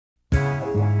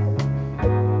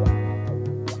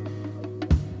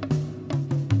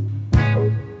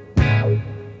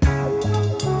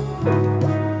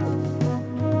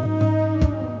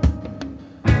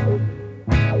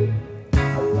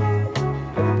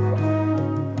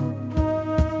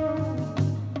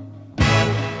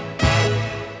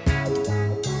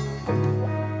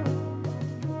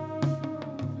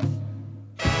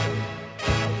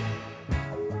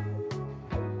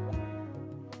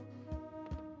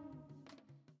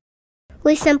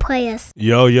We Some Players.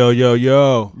 Yo.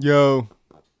 Yo.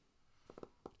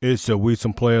 It's a We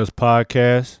Some Players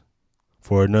podcast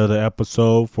for another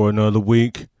episode, for another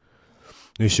week.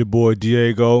 It's your boy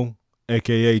Diego,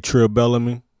 a.k.a. Trill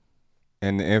Bellamy.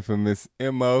 And the infamous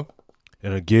M.O.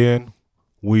 And again,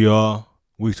 we are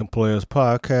We Some Players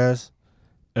podcast,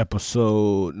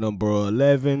 episode number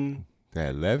 11.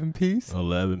 That 11 piece?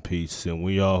 11 piece, and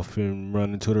we off and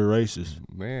running to the races.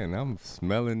 Man, I'm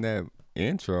smelling that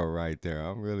intro right there.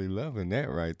 I'm really loving that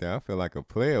right there. I feel like a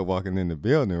player walking in the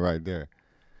building right there.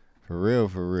 For real.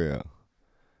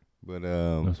 But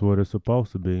that's what it's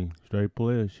supposed to be. Straight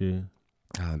player shit.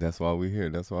 That's why we here.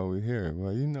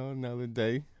 Well, you know, another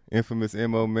day. Infamous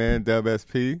M.O. man,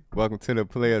 WSP. Welcome to the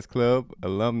Players Club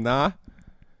alumni.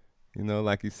 You know,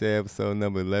 like you said, episode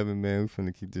number 11, man. We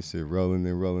finna keep this shit rolling.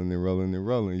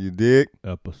 You dig?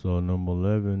 Episode number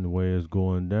 11, the way it's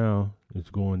going down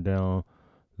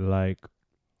like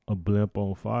a blimp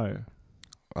on fire.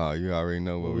 Oh, you already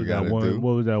know what we gotta do.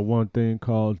 What was that one thing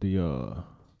called? What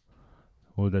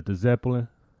was that, the Zeppelin?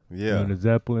 Yeah. The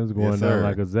Zeppelin's going down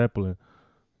like a Zeppelin.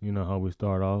 You know how we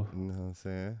start off. You know what I'm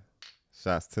saying?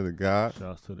 Shouts to the God.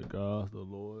 Shouts to the gods, the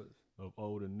lords of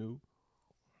old and new.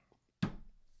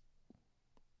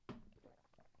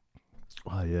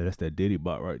 Oh, yeah, that's that Diddy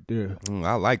bot right there.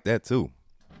 I like that, too.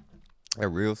 That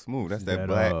real smooth. That's that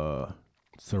black.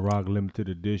 Ciroc limited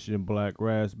edition black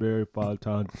raspberry, 5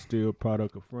 times distilled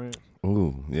product of France.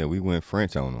 Ooh, yeah, we went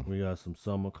French on them. We got some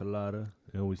summer colada,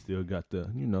 and we still got the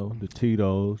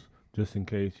Tito's, just in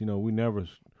case. You know, we never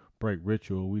break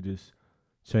ritual. We just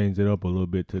changed it up a little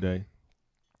bit today.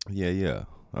 Yeah.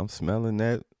 I'm smelling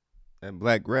that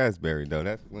black raspberry, though.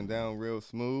 That went down real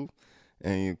smooth.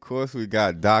 And, of course, we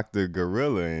got Dr.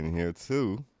 Gorilla in here,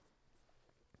 too.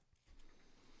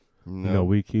 You know,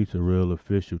 we keep a real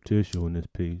official tissue in this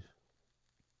piece.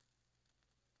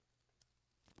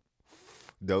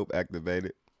 Dope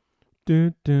activated.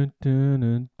 Dun, dun,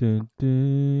 dun, dun,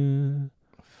 dun.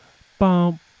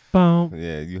 Bum.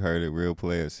 Yeah, you heard it, real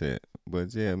player shit.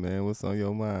 But, yeah, man, what's on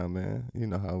your mind, man? You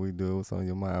know how we do it. What's on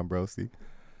your mind, broski?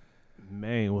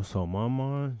 Man, what's on my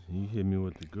mind? You hit me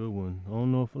with the good one. I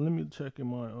don't know if let me check in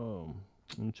my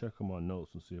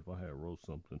notes and see if I had wrote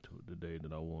something today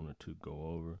that I wanted to go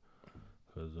over.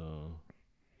 Cause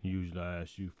usually I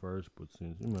ask you first, but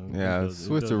since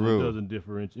switcheroo. It doesn't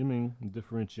differentiate. I mean,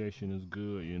 differentiation is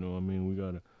good. You know what I mean? We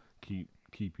gotta keep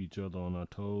each other on our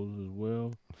toes as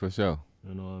well. For sure.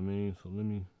 You know what I mean? So let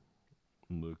me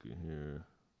look at here.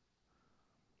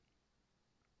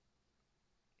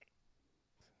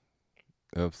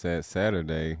 Upset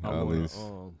Saturday.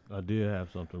 I did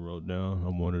have something wrote down. I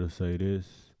wanted to say this.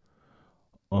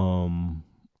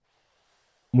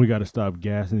 We got to stop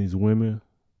gassing these women,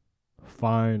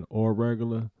 fine or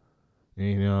regular.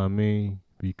 You know what I mean?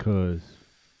 Because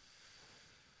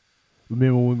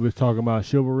remember when we was talking about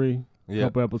chivalry a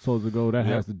couple episodes ago? That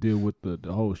has to deal with the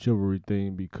whole chivalry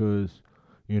thing because,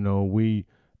 you know, we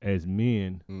as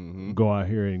men go out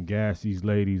here and gas these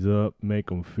ladies up, make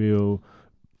them feel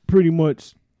pretty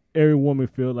much every woman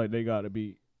feel like they got to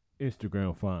be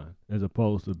Instagram fine as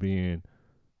opposed to being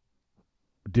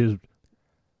just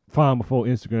fine before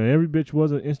Instagram. Every bitch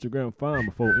wasn't Instagram fine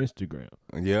before Instagram.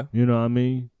 Yeah. You know what I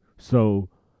mean? So,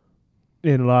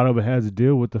 and a lot of it has to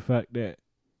deal with the fact that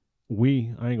I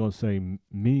ain't going to say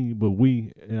me, but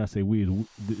we, and I say we as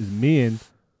men,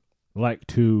 like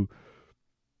to,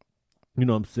 you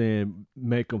know what I'm saying,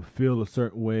 make them feel a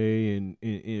certain way. And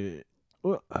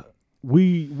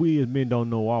we as men don't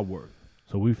know our worth.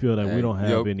 So we feel like we don't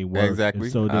have any worth. Exactly.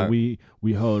 And so then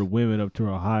we hold women up to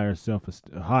a higher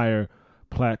higher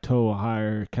plateau, a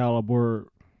higher caliber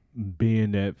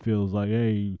being that feels like,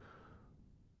 hey,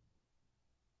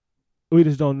 we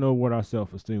just don't know what our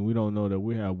self-esteem. We don't know that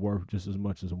we have worth just as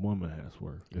much as a woman has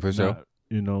worth. For sure.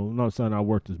 You know, I'm not saying our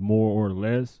worth is more or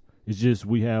less. It's just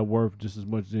we have worth just as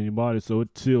much as anybody. So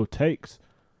it still takes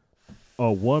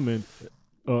a woman,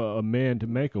 a man to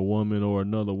make a woman or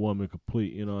another woman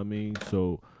complete. You know what I mean?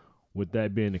 So with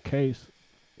that being the case,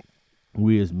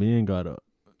 we as men gotta,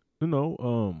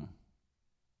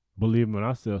 believe in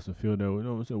ourselves and feel that, you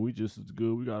know what I'm saying, we just as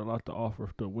good. We got a lot to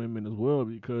offer to women as well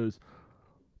because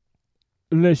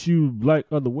unless you like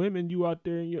other women, you out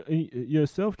there and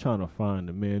yourself trying to find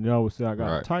a man. You always say, I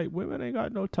got a type. Women ain't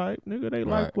got no type. Nigga, they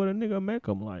like what a nigga make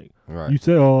them like. Right. You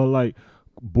say, like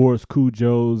Boris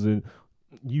Kujos and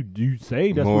you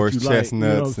say that's Morris what you like. You know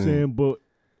what I'm and saying? But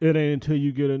it ain't until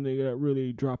you get a nigga that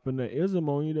really dropping that ism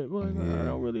on you that, I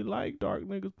don't really like dark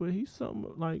niggas, but he's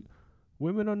something like,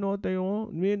 women don't know what they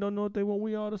want. Men don't know what they want.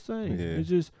 We all the same. Yeah. It's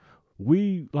just,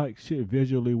 we like shit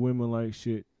visually. Women like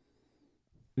shit,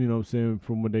 you know what I'm saying,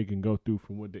 from what they can go through,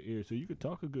 from what they hear. So you could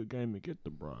talk a good game and get the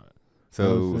bride. So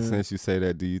you know since you say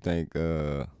that, do you think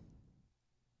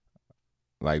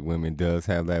like women does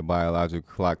have that biological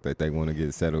clock that they want to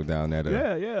get settled down at?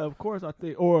 Yeah, of course. I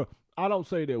think, or I don't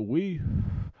say that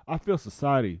I feel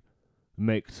society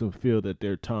makes them feel that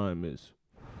their time is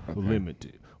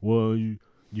limited. Well, you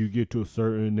get to a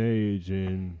certain age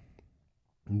and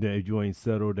that you ain't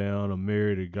settled down or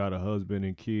married or got a husband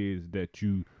and kids, that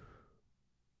you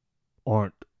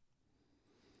aren't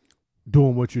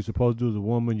doing what you're supposed to do as a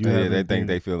woman. They think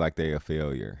they feel like they a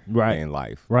failure in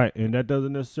life. Right, and that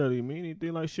doesn't necessarily mean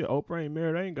anything. Like, shit, Oprah ain't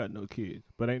married, ain't got no kids.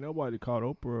 But ain't nobody called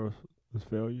Oprah a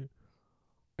failure.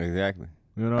 Exactly.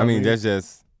 You know I mean, that's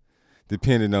just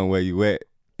depending on where you at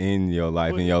in your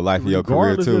life, and your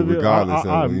career too, regardless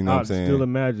of, you know what I'm saying? I still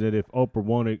imagine that if Oprah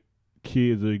wanted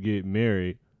kids to get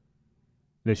married,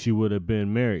 that she would have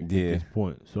been married at this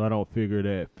point. So I don't feel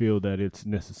that it's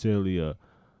necessarily a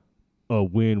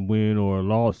win-win or a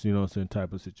loss, you know what I'm saying,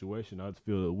 type of situation. I just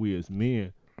feel that we as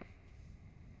men,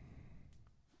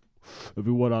 if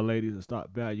we want our ladies to stop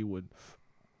valuing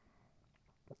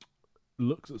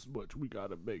looks as much, we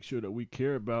got to make sure that we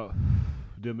care about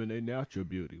them and their natural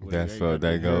beauty. That's what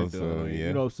that goes. So, yeah.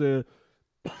 You know what I'm saying?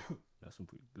 That's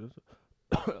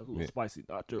a little spicy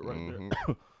doctor right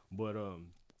there. But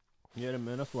yeah,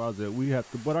 man, that's why I was at. We have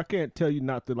to, but I can't tell you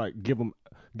not to like give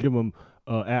them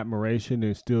admiration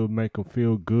and still make them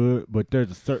feel good. But there's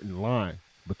a certain line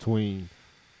between,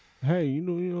 hey, you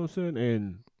know what I'm saying,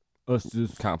 and us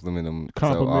just compliment them,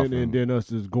 and then us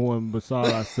just going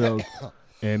beside ourselves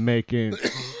and making.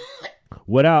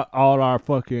 Without all our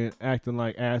fucking acting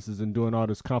like asses and doing all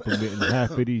this complimenting,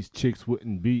 half of these chicks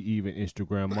wouldn't be even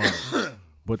Instagram models.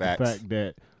 But Facts. The fact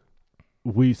that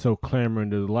we so clamoring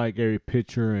to like every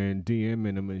picture and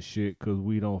DMing them and shit because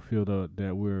we don't feel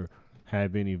that we're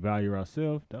have any value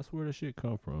ourselves, that's where the shit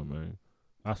come from, man.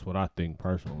 That's what I think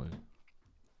personally.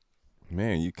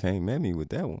 Man, you came at me with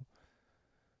that one.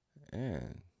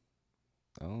 Man,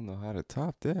 I don't know how to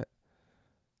top that.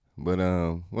 But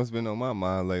what's been on my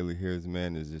mind lately here is,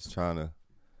 man, is just I'm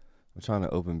trying to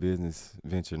open business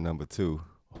venture number 2.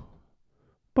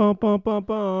 Bum bum bum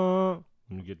bum.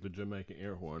 Let me get the Jamaican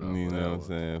air horn out. You know what I'm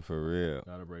saying? For real.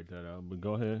 Gotta break that out. But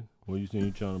go ahead. What you saying?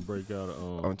 You trying to break out?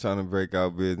 I'm trying to break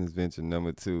out business venture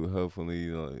number 2. Hopefully,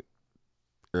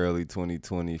 early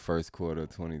 2020, first quarter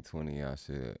 2020, I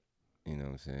should, you know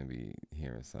what I'm saying, be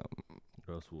hearing something.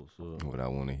 That's what's up. What I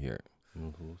want to hear.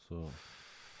 That's what's up.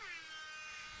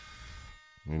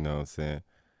 You know what I'm saying?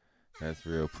 That's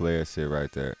real player shit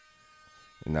right there.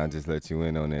 And I'll just let you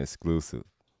in on the exclusive.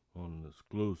 On the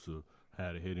exclusive.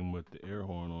 Had to hit him with the air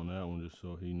horn on that one just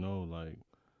so he know, like,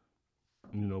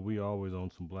 you know, we always on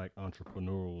some black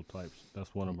entrepreneurial types.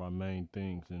 That's one of our main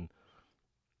things. And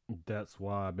that's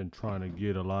why I've been trying to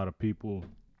get a lot of people.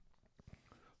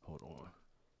 Hold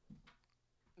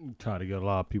on. Try to get a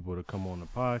lot of people to come on the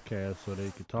podcast so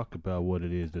they can talk about what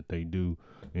it is that they do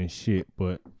and shit.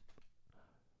 But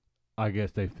I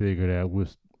guess they figure that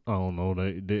I don't know,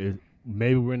 they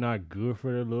maybe we're not good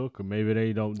for their look, or maybe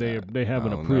they don't. They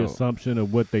having a pre-assumption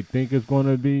of what they think it's going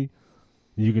to be.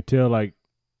 You can tell, like,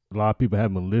 a lot of people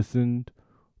haven't listened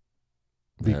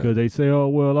because they say, "Oh,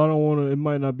 well, I don't want to. It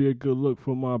might not be a good look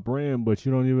for my brand," but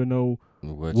you don't even know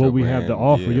what we have to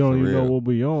offer. You don't even know what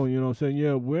we own. You know what I'm saying?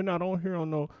 Yeah, we're not on here on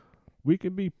no. We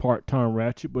can be part-time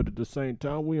ratchet, but at the same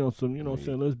time, we on some. You know what I'm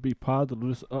saying? Let's be positive.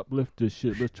 Let's uplift this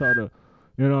shit. Let's try to.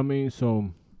 You know what I mean? So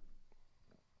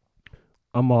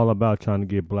I'm all about trying to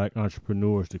get black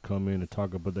entrepreneurs to come in and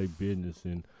talk about their business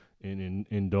and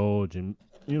indulge, and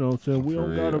you know what I'm saying? We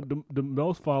don't got the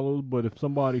most followers, but if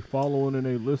somebody following and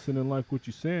they listen and like what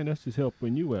you're saying, that's just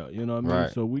helping you out. You know what I mean?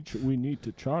 Right. So we need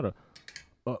to try to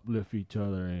uplift each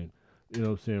other and, you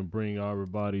know what I'm saying, bring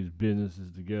everybody's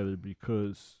businesses together,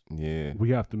 because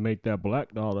we have to make that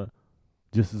black dollar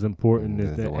just as important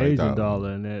as that Asian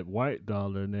dollar and that white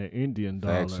dollar and that Indian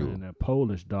dollar and that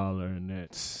Polish dollar and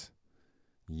that.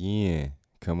 Yeah,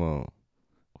 come on.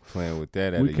 Playing with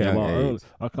that at a young age. Early.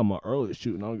 I come out early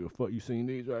shooting. I don't give a fuck. You seen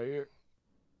these right here?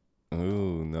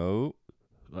 Oh, no.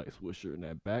 Like Swisher in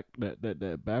that back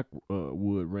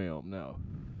wood realm now.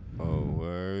 Oh,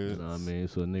 words. You know what I mean?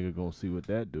 So a nigga gonna see what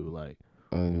that do. Like,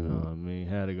 you know what I mean?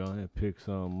 Had to go ahead and pick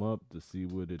something up to see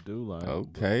what it do. Like,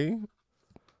 okay.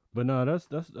 But no, that's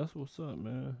what's up,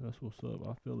 man. That's what's up.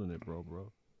 I'm feeling it,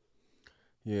 bro.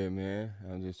 Yeah, man.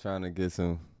 I'm just trying to get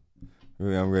some.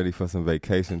 Really, I'm ready for some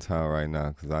vacation time right now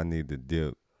because I need to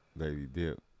dip, baby,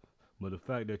 dip. But the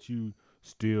fact that you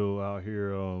still out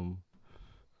here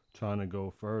trying to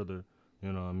go further,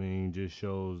 you know what I mean, just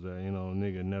shows that, you know,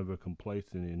 nigga never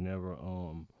complacent and never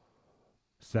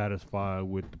satisfied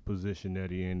with the position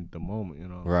that he in at the moment. You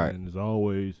know what Right. I'm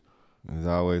saying? There's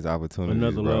always opportunities.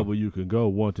 another bro. level you can go,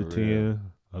 1 to For 10, real.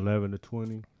 11 to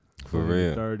 20, For 20 real.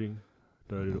 to 30,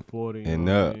 30 to 40. And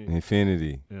know up, what I mean?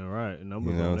 infinity. Yeah, right. And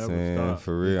numbers You know don't what I'm never saying? stop.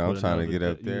 For real, I'm trying to get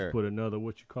up You there. just put another,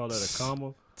 what you call that, a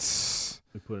comma?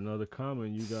 You put another comma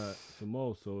and you got some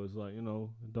more. So it's like, it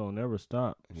don't never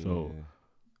stop. So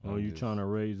you trying to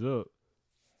raise up.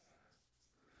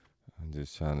 I'm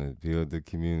just trying to build the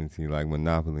community like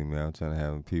Monopoly, man. I'm trying to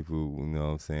have people, you know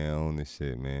what I'm saying, own this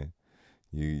shit, man.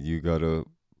 You go to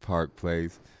Park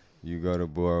Place, you go to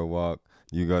Boardwalk,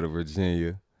 you go to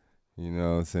Virginia, you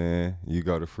know what I'm saying? You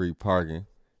go to free parking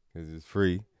because it's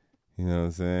free, you know what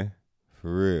I'm saying?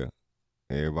 For real.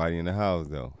 Everybody in the house,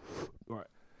 though. Right.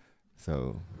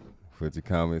 So put your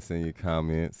comments in your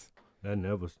comments. That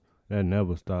never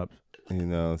stops. You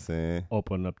know what I'm saying?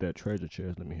 Open up that treasure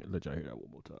chest. Let me let y'all hear that one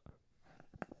more time.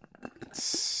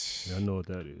 Yeah, I know what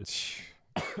that is.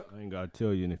 I ain't gotta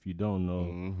tell you, and if you don't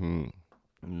know,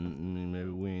 maybe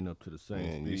we ain't up to the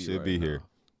same speed. You should right be now. here.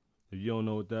 If you don't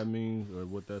know what that means or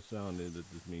what that sound is, it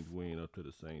just means we ain't up to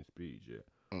the same speed yet.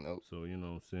 Nope. So you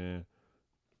know what I'm saying?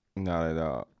 Not at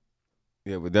all.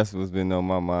 Yeah, but that's what's been on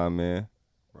my mind, man.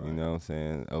 Right. You know what I'm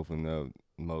saying? Open up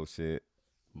more shit.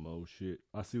 Mo shit.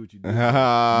 I see what you did.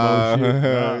 Mo shit.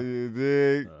 Nah. You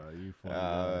dig? You funny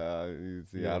guy. You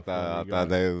see, You're I a thought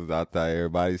funny I thought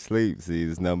everybody sleep. See,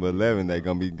 it's number 11. They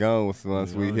gonna be gone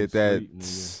once we hit that.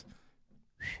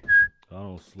 I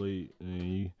don't sleep, and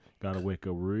you gotta wake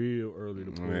up real early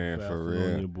to pull fast for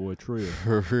real. on your boy Trill.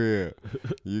 For real,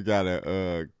 you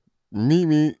gotta meet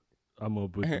me. I'm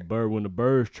up with the bird when the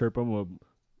birds chirp. I'm up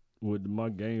with my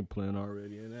game plan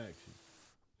already in action.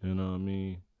 You know what I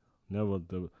mean?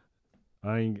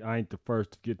 I ain't the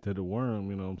first to get to the worm.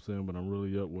 You know what I'm saying? But I'm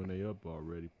really up when they up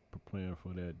already, preparing for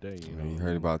that day. You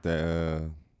heard about that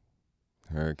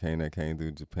hurricane that came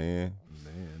through Japan?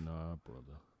 Man, nah,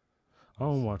 brother. I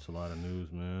don't watch a lot of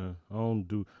news, man. I don't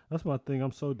do. That's my thing.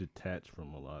 I'm so detached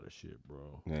from a lot of shit,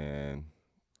 bro. Man,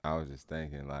 I was just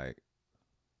thinking, like,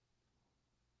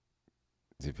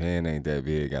 Japan ain't that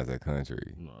big as a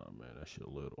country. Nah, man, that shit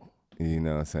little. You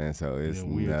know what I'm saying? So it's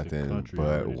nothing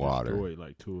but water. Destroyed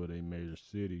like 2 of their major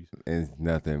cities. It's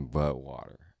nothing but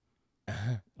water.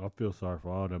 I feel sorry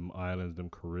for all them islands, them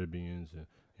Caribbeans, and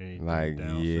anything like, down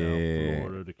south,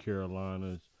 Florida, the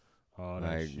Carolinas, all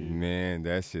that shit. Man,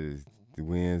 that shit is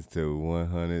winds to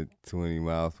 120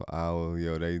 miles per hour.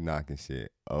 Yo, they knocking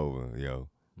shit over, yo.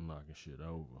 Knocking shit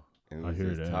over. And I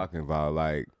hear that. Talking about,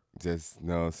 like, just, you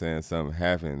know what I'm saying, something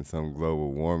happened, some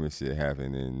global warming shit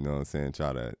happened, and, you know what I'm saying,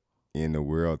 try to end the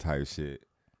world type shit.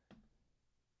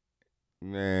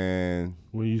 Man.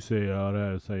 When you say all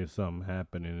that, say something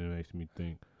happening, it makes me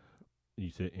think, you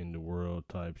said in the world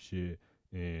type shit,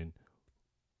 and,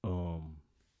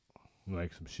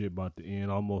 like some shit about the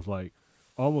end, almost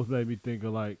made me think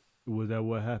of like, was that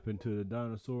what happened to the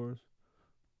dinosaurs?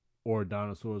 Or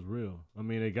dinosaurs real? I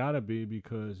mean, they gotta be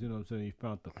because, you know what I'm saying, you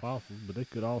found the fossils, but they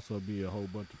could also be a whole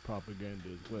bunch of propaganda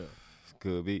as well.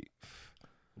 Could be.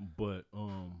 But,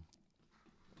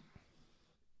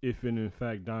 if in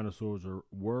fact dinosaurs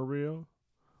were real,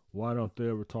 why don't they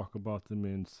ever talk about them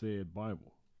in said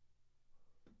Bible?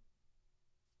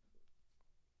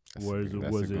 That's a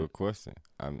good question.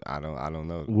 I don't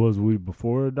know. Was we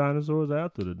before the dinosaurs or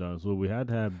after the dinosaurs? We had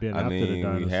to have been after the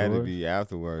dinosaurs. We had to be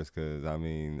afterwards because, I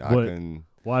mean, I but couldn't.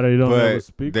 Why they don't ever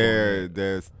speak on that?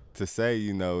 There's to say,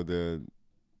 you know, the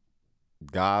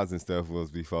gods and stuff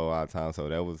was before our time, so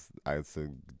that was, I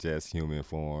suggest, human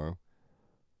form.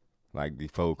 Like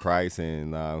before Christ,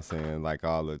 and I'm saying, like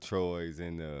all the Troys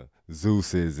and the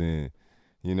Zeuses, and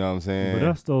you know what I'm saying. But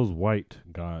that's those white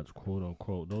gods, quote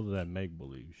unquote. Those are that make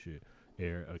believe shit.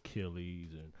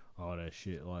 Achilles and all that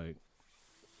shit. Like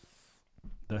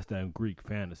that's that Greek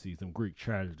fantasies, them Greek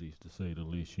tragedies, to say the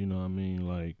least. You know what I mean?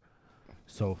 Like,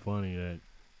 so funny that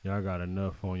y'all got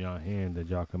enough on y'all hand that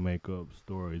y'all can make up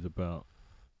stories about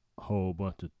a whole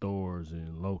bunch of Thors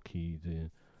and Lokis, and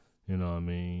you know what I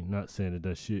mean. Not saying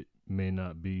that shit may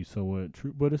not be somewhat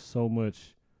true, but it's so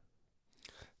much.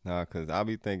 Nah, cause I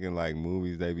be thinking like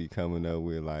movies they be coming up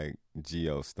with like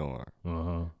Geostorm.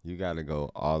 You got to go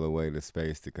all the way to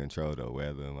space to control the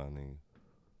weather, my nigga.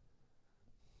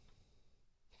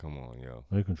 Come on, yo.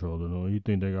 They control it. No, you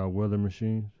think they got weather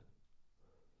machines?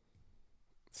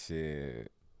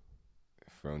 Shit,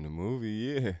 from the movie,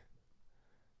 yeah.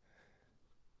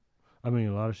 I mean,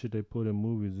 a lot of shit they put in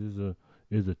movies is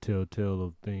a telltale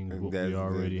of things what we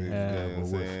already have or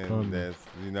what's coming. That's,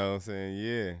 you know what I'm saying?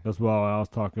 Yeah. That's why I was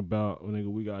talking about, nigga,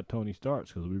 we got Tony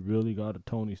Starks, because we really got a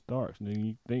Tony Starks. And then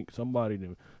you think somebody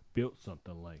built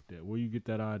something like that. Where you get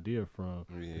that idea from?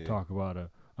 Yeah. To talk about it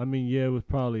was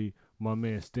probably my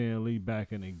man Stan Lee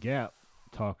back in the Gap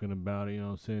talking about it. You know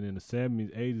what I'm saying? In the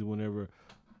 70s, 80s,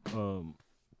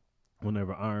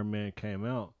 whenever Iron Man came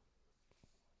out.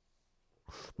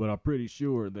 But I'm pretty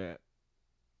sure that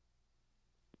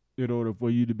in order for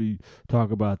you to be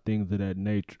talk about things of that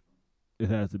nature, it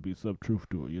has to be some truth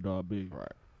to it. You know what I mean? Right.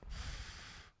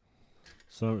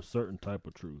 Some certain type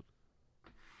of truth.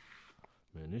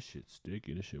 Man, this shit's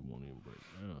sticky. This shit won't even break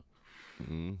down.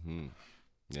 Mm-hmm.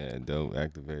 Yeah, dope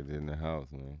activated in the house,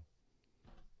 man.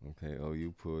 Okay,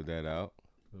 you pulled that out.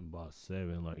 About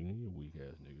 7, like, you weak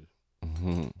ass niggas.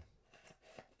 Mm-hmm.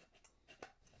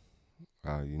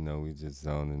 Oh, we just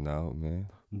zoning out, man.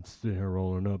 I'm sitting here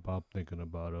rolling up. I'm thinking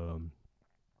about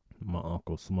my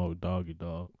Uncle Smoke Doggy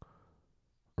Dog.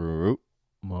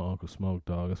 My Uncle Smoke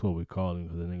Dog. That's what we call him,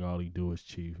 because the nigga all he do is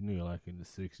chief. Nigga, like in the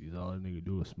 60s, all that nigga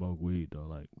do is smoke weed, though.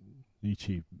 Like, he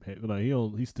chief. Like,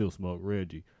 he still smoke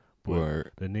Reggie. But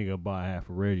Word. the nigga buy half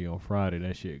a Reggie on Friday.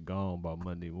 That shit gone by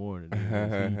Monday morning.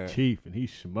 Nigga. He chief and he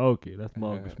smoking. That's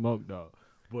my Uncle Smoke Dog.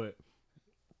 But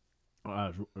I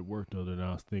was at work the other day, and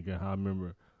I was thinking how I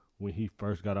remember when he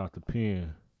first got out the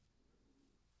pen.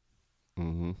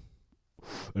 Mm-hmm.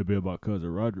 It'd be about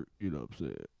cousin Roderick, you know what I'm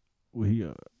saying?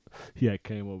 Well, he had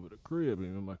came over the crib,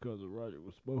 and my cousin Roderick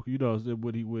was smoking. You know what I'm saying?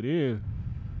 When he went in,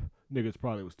 niggas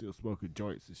probably was still smoking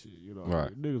joints and shit. You know what I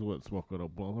mean? Niggas wasn't smoking no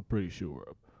blunts, I'm pretty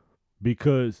sure.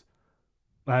 Because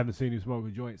I haven't seen him smoke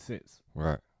a joint since.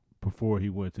 Right. Before he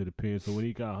went to the pen. So when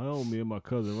he got home, me and my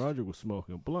cousin Roger was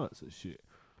smoking blunts and shit.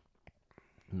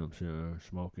 You know what I'm saying?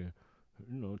 Smoking,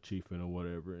 chiefing or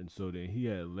whatever. And so then he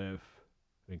had left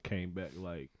and came back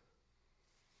like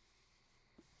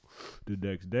the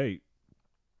next day.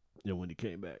 And when he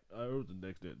came back, it was the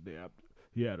next day after.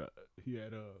 He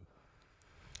had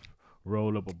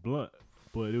rolled up a blunt.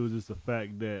 But it was just the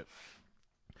fact that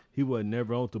he wasn't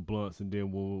never on the blunts, and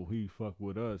then when he fuck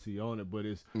with us, he on it. But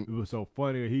it was so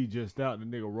funny. He just out, the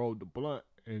nigga rolled the blunt,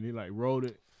 and he like rolled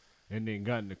it, and then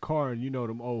got in the car, and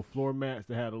them old floor mats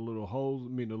that had a little holes. I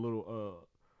mean, the little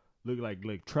look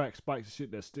like track spikes and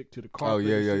shit that stick to the car. Oh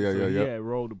yeah. He had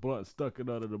rolled the blunt, and stuck it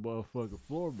under the motherfucking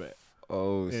floor mat.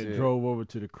 Oh and shit. Drove over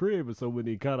to the crib, and so when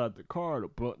he got out the car, the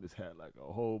blunt just had like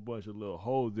a whole bunch of little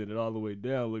holes in it all the way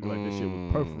down. Looked like that shit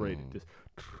was perforated. Just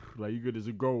like you could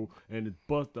just go and just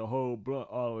bust the whole blunt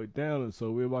all the way down. And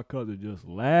so me and my cousin just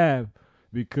laughed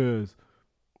because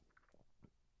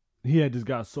he had just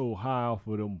got so high off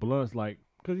of them blunts, like,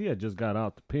 because he had just got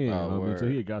out the pen. So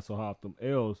he had got so high off them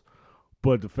L's.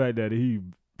 But the fact that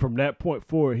from that point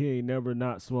forward, he ain't never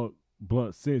not smoked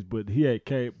blunt since. But he had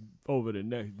came over the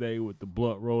next day with the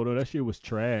blunt rolled up. That shit was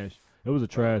trash. It was a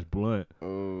trash blunt.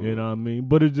 You know what I mean?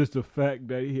 But it's just the fact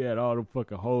that he had all the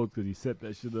fucking holes because he set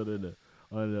that shit under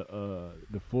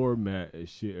the floor mat and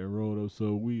shit and rolled up.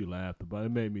 So we laughed about it.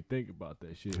 It made me think about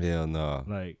that shit. Hell no.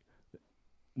 Like,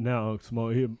 now Unc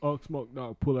Smoke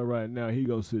Dog pull up right now. He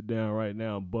gonna sit down right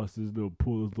now and pull his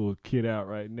little kid out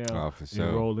right now. Oh, for sure.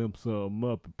 And roll him some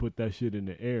up and put that shit in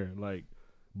the air. Like,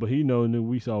 but he know that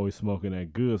we always smoking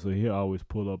that good, so he'll always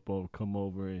pull up come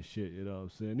over and shit, you know what I'm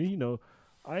saying? And,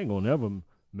 I ain't gonna never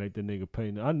make the nigga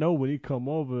pay. I know when he come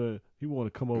over, he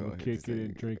want to come over, kick it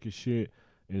and drink his shit.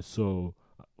 And so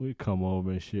we come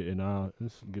over and shit, and I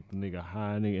just get the nigga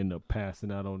high, and they end up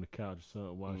passing out on the couch or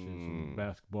something, watching some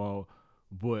basketball.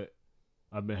 But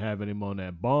I've been having him on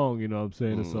that bong, you know what I'm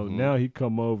saying? And so now he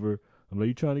come over. I'm like,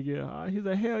 you trying to get high? He's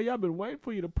like, hell yeah, I've been waiting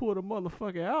for you to pull the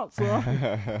motherfucker out, so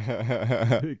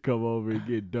he come over and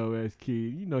get dumbass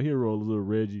kid. He'll roll a little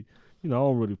Reggie. I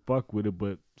don't really fuck with it,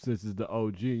 but since it's the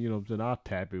OG, you know what I'm saying, I'll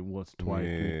tap it once, twice,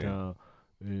 3 times.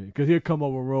 Because he'll come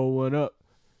over and roll one up.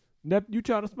 You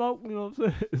trying to smoke? You know what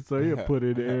I'm saying? So he'll put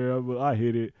it in the air. I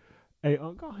hit it. Hey,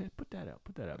 go ahead, put that out,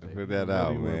 baby. Put that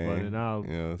out, man. And I'll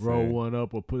roll one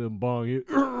up or put him bong it.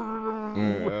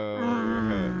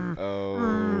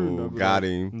 Got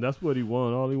him. That's what he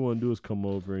want. All he want to do is come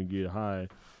over and get high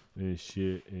and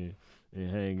shit and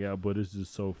hang out. But it's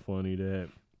just so funny that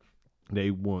they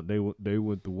went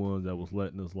the ones that was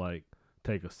letting us like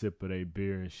take a sip of their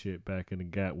beer and shit back in the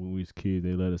Gap when we was kids.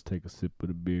 They let us take a sip of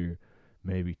the beer.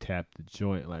 Maybe tap the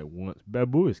joint like once. But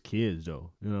we was kids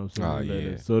though, you know what I'm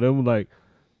saying? Yeah. So them like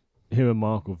him and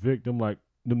my Uncle Vic, them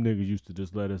niggas used to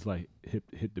just let us like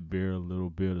hit the beer a little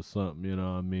bit or something, you know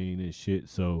what I mean, and shit.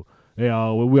 So we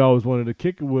always wanted to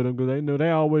kick it with them because they know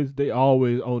they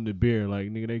always own the beer. Like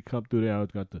nigga, they come through, they always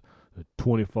got the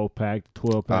 24 pack, the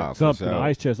 12 pack, something. Sure. The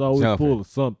ice chest always full of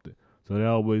something. So they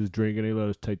always drinking. They let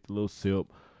us take the little sip.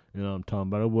 You know what I'm talking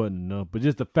about? It wasn't enough, but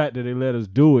just the fact that they let us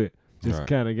do it. Just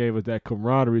kind of gave us that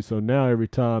camaraderie. So now every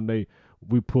time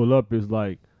we pull up, it's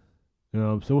like, you know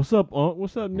what I'm saying? What's up, Unc?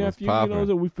 What's up, nephew? You know what I'm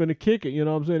saying? We finna kick it, you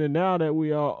know what I'm saying? And now that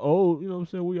we all old, you know what I'm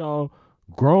saying? We all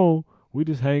grown, we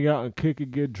just hang out and kick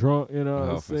it, get drunk, you know what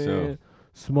I'm saying? Sure.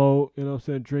 Smoke, you know what I'm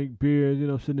saying? Drink beers, you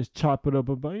know what I'm saying? Just chop it up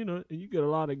about, you know, and you get a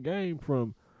lot of game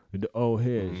from the old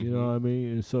heads, you know what I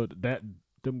mean? And so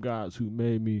them guys who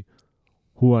made me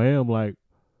who I am, like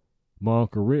my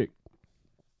Uncle Rick,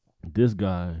 this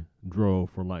guy drove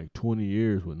for like 20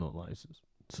 years with no license,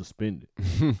 suspended.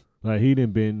 Like he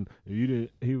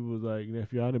he was like,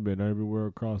 nephew, I done been everywhere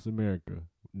across America,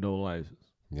 no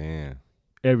license. Yeah.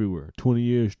 Everywhere, 20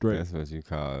 years straight. That's what you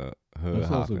call hood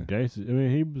hopping. Some gangsters. I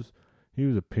mean, he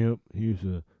was a pimp. He used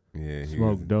to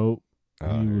smoke dope.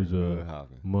 He was a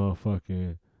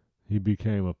motherfucking. He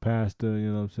became a pastor.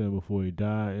 You know what I'm saying? Before he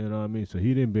died. You know what I mean? So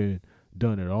he didn't been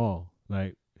done it all.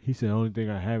 Like he said, the only thing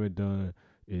I haven't done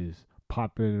is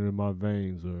pop it in my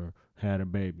veins or had a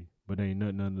baby. But ain't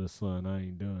nothing under the sun I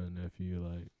ain't done, nephew.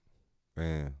 Like,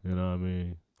 man, you know what I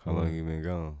mean? How long you been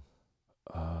gone?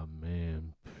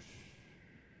 Man,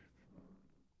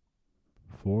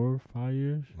 4 or 5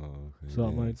 years,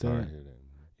 something like that. Sorry to hear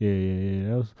that. Yeah.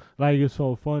 That was like, it's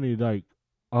so funny. Like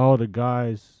all the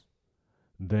guys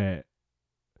that,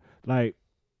 like,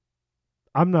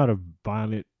 I'm not a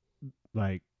violent,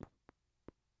 like,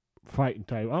 fighting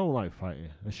type. I don't like fighting.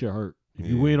 That shit hurt. If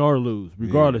you win or lose,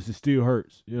 regardless, it still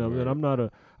hurts. You know what I mean?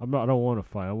 I don't want to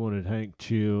fight. I want to hang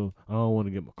chill. I don't want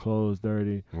to get my clothes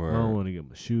dirty. I don't want to get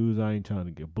my shoes. I ain't trying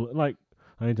to get I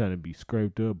ain't trying to be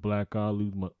scraped up, black eye,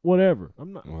 lose my whatever.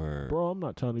 I'm not, bro. I'm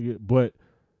not trying to get, but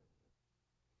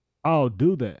I'll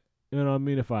do that. You know what I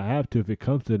mean? If I have to, if it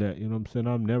comes to that, you know what I'm saying?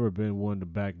 I've never been one to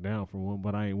back down from one,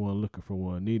 but I ain't one looking for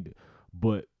one either.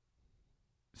 But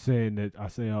saying that, I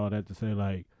say all that to say,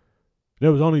 like,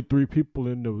 there was only 3 people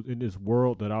in this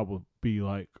world that I would be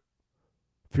like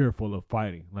fearful of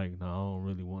fighting. Like, no, I don't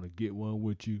really want to get one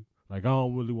with you. Like, I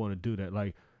don't really want to do that.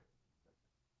 Like,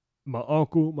 my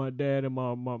uncle, my dad, and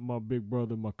my big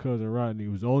brother, my cousin Rodney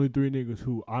was the only 3 niggas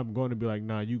who I'm going to be like,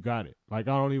 nah, you got it. Like,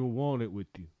 I don't even want it with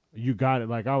you. You got it.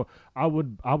 Like, I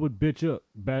would bitch up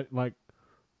back, like,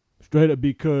 straight up,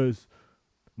 because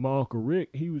my Uncle Rick,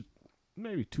 he was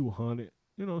maybe 200.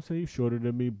 You know what I'm saying? He's shorter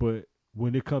than me, but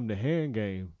when it come to hand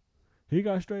game, he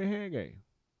got straight hand game.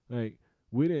 Like,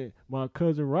 my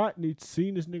cousin Rodney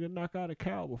seen this nigga knock out a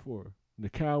cow before. The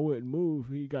cow wouldn't move.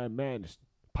 He got mad and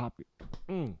pop it.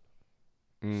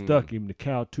 Stuck him. The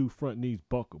cow 2 front knees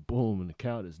buckle. Boom. And the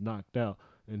cow just knocked out.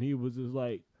 And he was just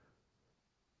like,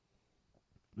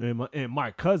 and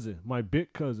my cousin, my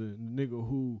big cousin, the nigga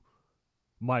who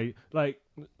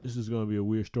this is going to be a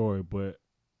weird story, but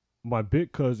my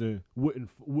big cousin wouldn't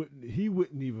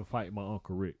even fight my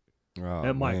Uncle Rick. Oh,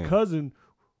 and my cousin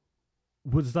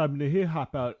was the type to he'll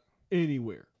hop out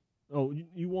anywhere. Oh,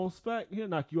 you want smack? He'll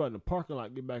knock you out in the parking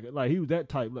lot, get back. Like, he was that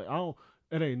type. Like,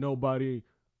 it ain't nobody.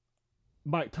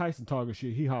 Mike Tyson talking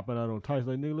shit. He hopping out on Tyson.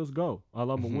 Like, nigga, let's go. I'm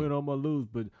going to win, I'm going to lose,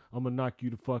 but I'm going to knock you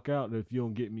the fuck out if you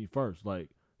don't get me first. Like,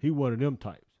 he one of them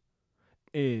types.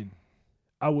 And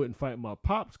I wouldn't fight my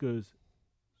pops because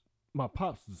my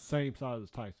pops is the same size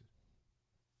as Tyson.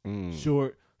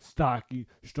 Short, stocky,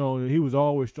 strong. He was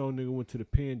always strong. Nigga went to the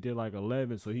pen, did like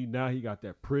 11, so he got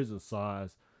that prison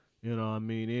size. You know what I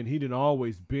mean? And he didn't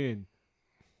always been.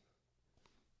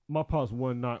 My pops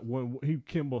he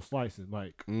Kimbo slicing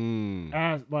like. I'm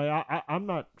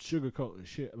not sugarcoating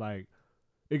shit. Like,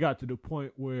 it got to the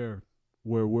point where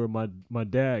my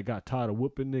dad got tired of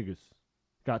whooping niggas.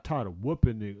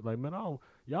 Like, man,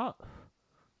 y'all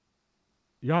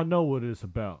know what it's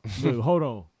about. Look,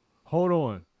 hold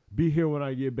on. Be here when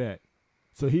I get back.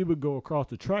 So he would go across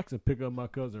the tracks and pick up my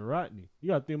cousin Rodney. You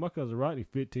got to think my cousin Rodney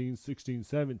 15, 16,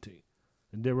 17.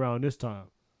 And then around this time.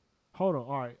 Hold on.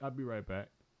 All right, I'll be right back.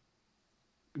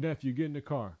 Nephew, get in the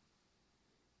car.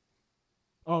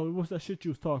 Oh, what's that shit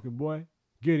you was talking, boy?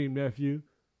 Get him, nephew.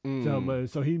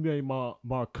 So he made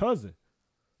my cousin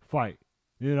fight.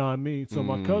 You know what I mean? So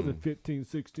my cousin 15,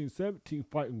 16, 17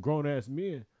 fighting grown-ass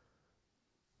men.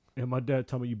 And my dad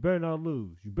told me, you better not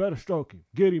lose. You better stroke him.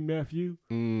 Get him, nephew.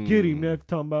 Get him, nephew.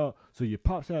 Talking about, so your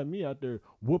pops had me out there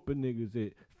whooping niggas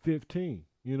at 15.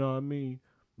 You know what I mean?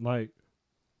 Like,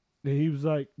 and he was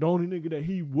like, the only nigga that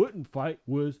he wouldn't fight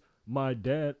was my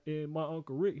dad and my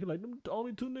Uncle Rick. He like, them the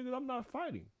only 2 niggas I'm not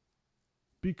fighting.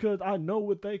 Because I know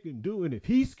what they can do. And if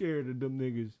he's scared of them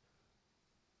niggas,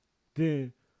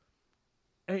 then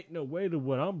ain't no way to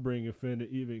what I'm bringing finna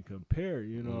even compare,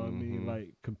 you know what I mean?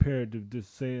 Like, compared to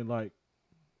just saying, like,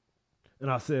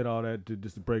 and I said all that to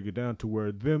just to break it down to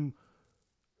where them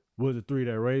was the 3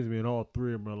 that raised me, and all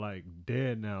 3 of them are, like,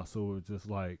 dead now. So it's just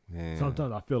like,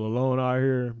 sometimes I feel alone out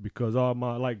here because all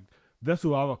my, like, That's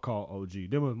who I would call OG.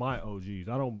 Them was my OGs.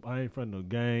 I ain't from the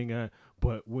gang,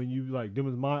 but when you like them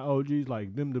was my OGs,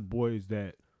 like them the boys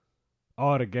that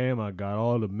all the game I got,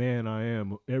 all the man I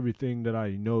am, everything that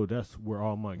I know, that's where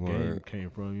all my game came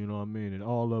from, you know what I mean? And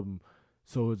all of them,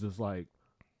 so it's just like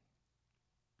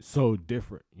so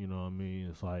different, you know what I mean?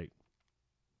 It's like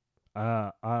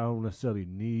I don't necessarily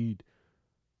need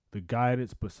the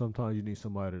guidance, but sometimes you need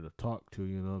somebody to talk to,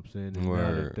 you know what I'm saying? And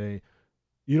now that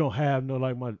you don't have no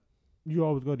like you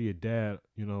always go to your dad,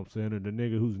 you know what I'm saying? And the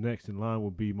nigga who's next in line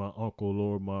would be my uncle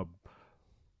or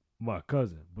my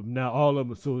cousin. But now all of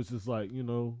them, so it's just like, you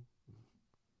know,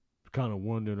 kind of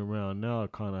wandering around now,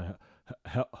 kind of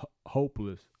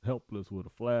helpless with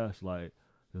a flashlight,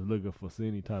 just looking for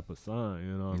any type of sign,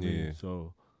 you know what I mean?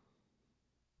 So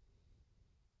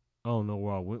I don't know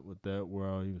where I went with that, where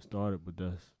I even started, but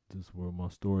that's just where my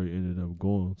story ended up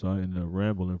going. So I ended up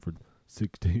rambling for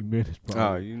 16 minutes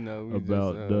probably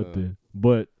about nothing.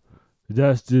 But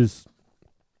that's just,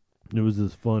 it was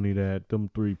just funny that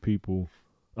them three people,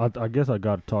 I guess I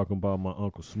got talking about my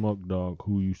Uncle Smoke Dog,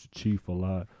 who used to chief a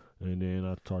lot, and then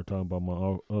I started talking about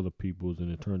my other peoples,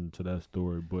 and it turned into that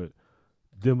story. But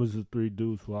them was the three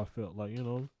dudes who I felt like, you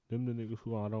know, them the niggas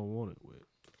who I don't want it with.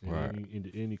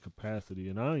 In any capacity.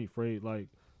 And I ain't afraid, like,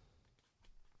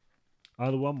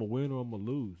 either I'm going to win or I'm going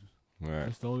to lose. Right.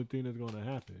 That's the only thing that's going to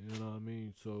happen. You know what I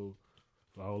mean? So,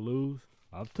 if I'll lose,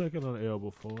 I've taken an L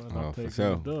before, and I've taken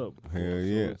a dub before. Hell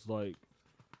yeah. So, it's like,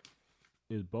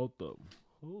 it's both of them.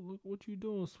 Oh, look what you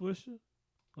doing, Swisher.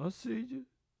 I see you.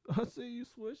 I see you,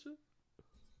 Swisher.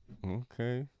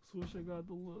 Okay. Swisher got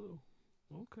the little.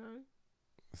 Okay.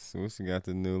 Swisher got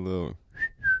the new little.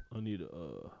 I need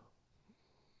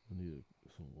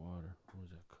some water. Where's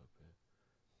that cup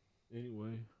at?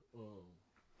 Anyway,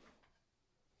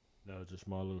 that was just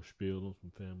my little spiel on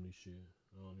some family shit.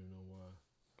 I don't even know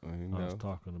why I was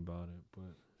talking about it, but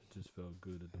it just felt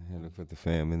good at the moment. Had to put the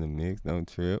fam in the mix, don't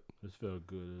trip. It just felt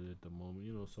good at the moment.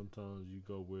 You know, sometimes you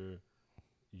go where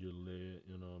you're led,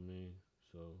 you know what I mean?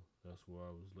 So that's where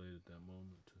I was led at that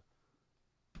moment.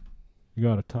 You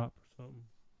got a top or something?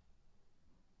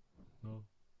 No?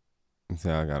 You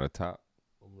say I got a top?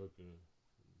 I'm looking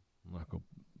like a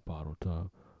bottle top.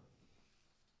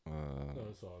 No,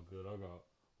 it's all good. I got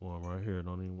one right here.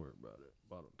 Don't even worry about it.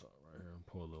 Bottle top right here.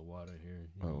 Pour a little water in here.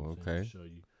 You know okay. Show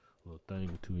you a little thing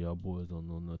or two. Y'all boys don't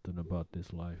know nothing about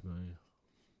this life, man.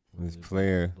 This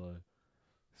players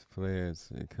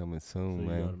are coming soon, so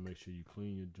man. You gotta make sure you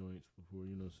clean your joints before,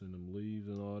 you know, send them leaves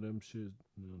and all them shit.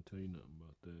 I don't tell you nothing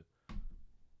about that.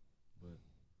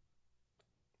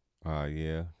 But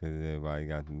yeah, because everybody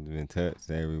got them been touched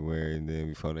everywhere, and then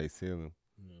before they seal them.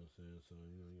 You know what I'm saying? So,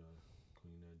 you gotta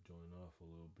clean that joint off a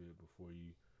little bit before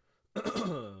you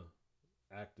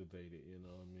activate it, you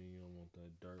know what I mean? You don't want that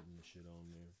dirt and shit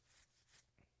on there.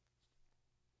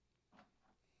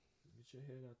 Get your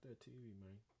head out that TV,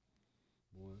 man.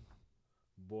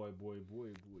 Boy.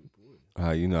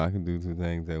 You know, I can do two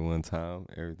things at one time.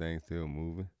 Everything's still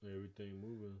moving. Everything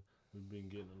moving. We've been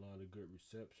getting a lot of good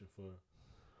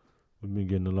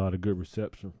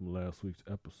reception from last week's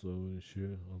episode and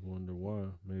shit. I wonder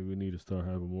why. Maybe we need to start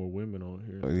having more women on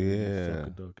here. Sucker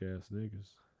duck ass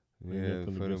niggas.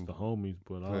 Nothing against the homies,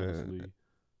 but obviously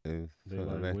they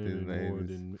like women more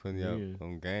than men.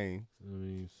 On game. I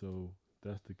mean, so if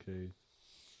that's the case,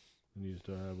 we need to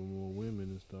start having more women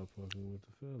and stop fucking with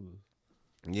the fellas.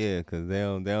 Yeah, because they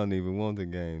don't even want the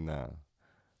game now.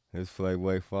 It's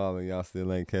Playboy falling. Y'all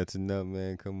still ain't catching up,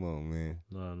 man. Come on, man.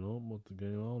 Nah, no, I'm with the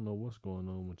game. I don't know what's going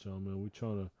on with y'all, man. We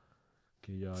trying to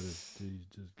get y'all this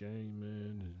game,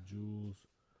 man, this jewels.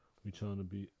 We trying to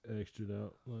be extra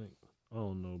out. Like, I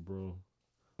don't know, bro.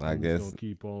 I guess gonna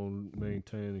keep on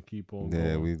maintaining, keep on going.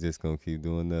 Yeah, we just gonna keep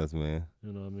doing us, man.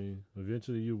 You know what I mean?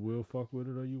 Eventually you will fuck with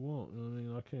it or you won't. You know what I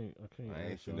mean? I can't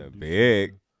ain't ask y'all finna to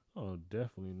beg. Oh,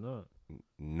 definitely not.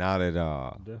 Not at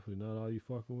all. Definitely not. Are you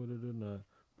fucking with it or not?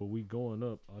 But we going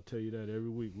up. I'll tell you that every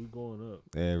week. We going up.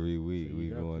 Every week so we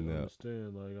going up.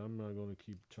 Understand? Like, I'm not gonna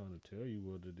keep trying to tell you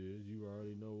what it is. You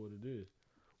already know what it is.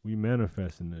 We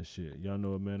manifesting that shit. Y'all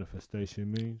know what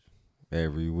manifestation means?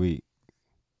 Every week.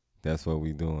 That's what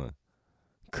we doing.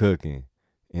 Cooking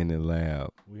in the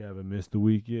lab. We haven't missed a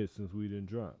week yet since we didn't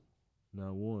drop.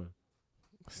 Not one.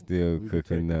 Still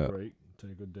cooking take up. A break,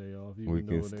 take a day off. We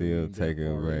can still take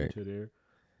a break.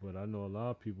 But I know a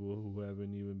lot of people who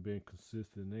haven't even been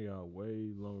consistent. They got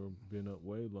been up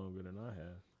way longer than I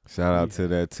have. Shout out to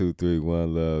that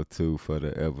 231 Love 2 for the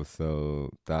episode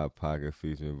Thought Pocket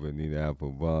featuring Bonita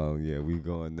Applebaum. Yeah, we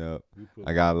going up.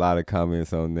 I got a lot of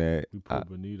comments on that. We put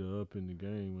Bonita up in the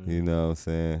game, man. You know what I'm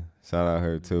saying? Shout out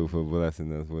her too for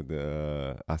blessing us with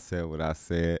the I Said What I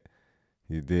Said.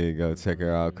 You did go check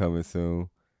her out coming soon.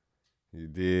 You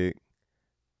did.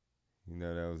 You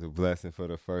know, that was a blessing for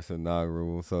the first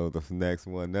inaugural. So the next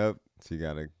one up, she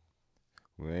got to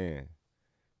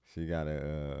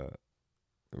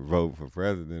vote for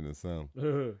president or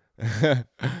something.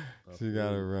 She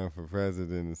got to run for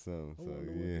president or something. So, what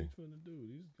they trying to do.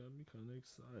 These got me kind of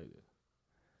excited.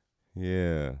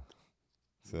 Yeah.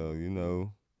 So, you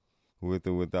know, with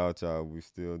or without y'all, we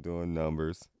still doing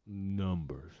numbers.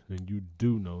 Numbers. And you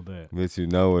do know that. But you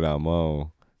know what I'm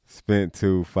on. Spent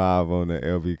 2.5 on the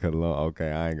LB Cologne. Okay,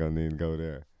 I ain't going to even go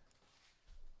there.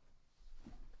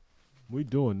 We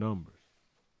doing numbers.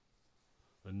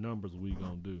 The numbers we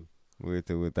going to do. With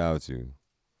or without you.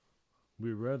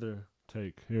 We'd rather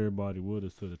take everybody with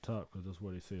us to the top because that's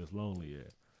where they say it's lonely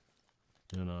at.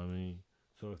 You know what I mean?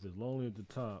 So if it's lonely at the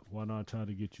top, why not try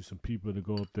to get you some people to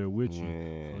go up there with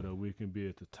you so that we can be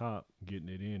at the top getting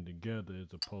it in together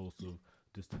as opposed to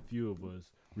just a few of us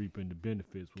reaping the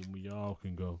benefits when we all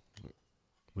can go.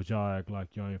 But y'all act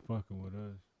like y'all ain't fucking with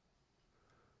us.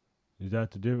 Is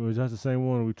that the different? Is that the same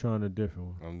one or we trying a different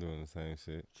one? I'm doing the same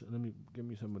shit. Give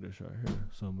me some of this right here.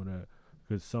 Some of that.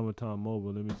 Because summertime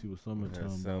mobile, let me see what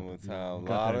summertime. Summertime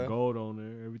got that gold on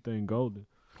there. Everything golden.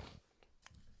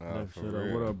 For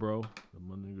real. What up, bro?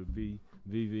 My nigga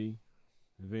VV,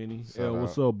 Vinny.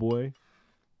 What's up, boy?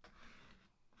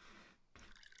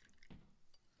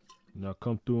 Now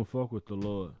come through and fuck with the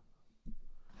Lord.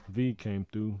 V came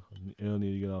through. L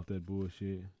need to get off that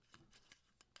bullshit.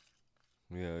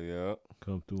 Yeah.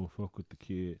 Come through and fuck with the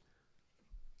kid.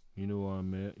 You know where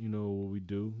I'm at. You know what we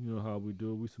do. You know how we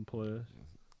do it. We some players.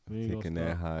 We ain't Kicking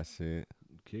that hot shit.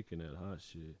 Kicking that hot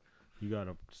shit. You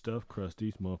gotta stuff crust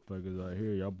these motherfuckers out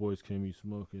here. Y'all boys can't be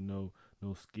smoking no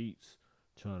skeets.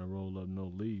 Trying to roll up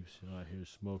no leaves out here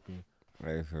smoking.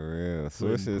 Hey, for real.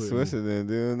 Switch it and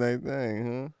doing their thing,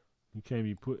 huh? You can't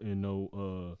be putting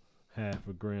no half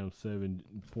a gram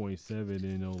 7.7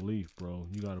 in no leaf, bro.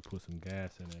 You gotta put some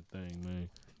gas in that thing,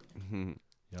 man.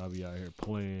 Y'all be out here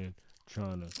playing,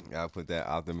 trying to. Y'all put that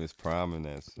Optimus Prime in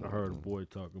that shit. I heard a boy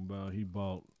talking about he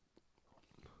bought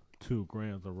 2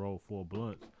 grams of roll 4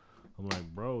 blunts. I'm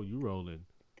like, bro, you rolling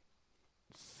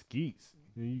skeets.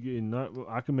 You getting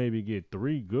I can maybe get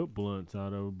 3 good blunts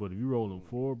out of it, but if you rolling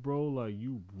 4, bro, like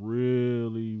you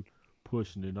really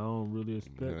pushing it. I don't really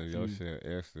expect your shit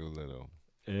extra little.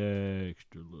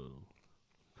 Extra little.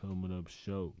 Coming up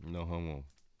show. No homo.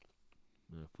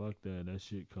 Man, fuck that. That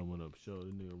shit coming up show.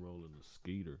 This nigga rolling a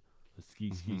skeeter. A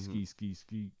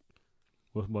skeet.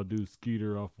 What's my dude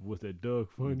Skeeter off of, what's that, Doug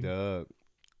Funny? Doug.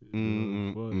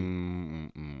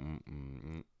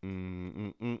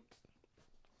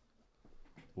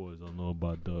 Boys don't know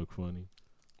about Doug Funny.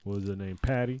 What was her name?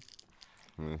 Patty?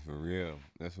 Man, for real.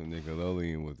 That's what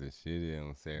Nickelodeon was the shit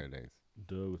on Saturdays.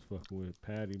 Doug was fucking with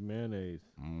Patty Mayonnaise.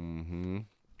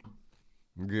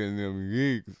 Getting them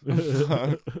geeks.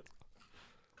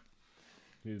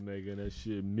 He's making that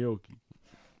shit milky.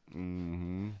 That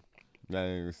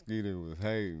nigga Skeeter was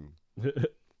hating.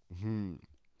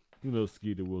 You know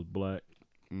Skeeter was black.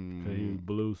 Cause he was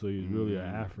blue, so he was really an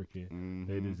African.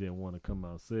 They just didn't want to come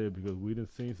out and say it because we done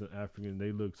seen some Africans.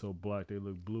 They look so black, they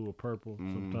look blue or purple,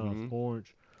 sometimes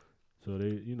orange. So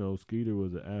they, Skeeter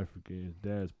was an African. His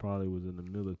dad probably was in the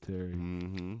military.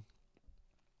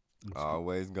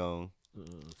 Always gone.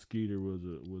 Skeeter was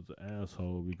an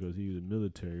asshole because he was a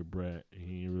military brat and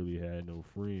he ain't really had no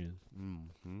friends.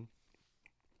 And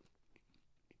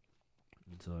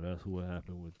so that's what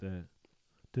happened with that.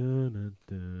 That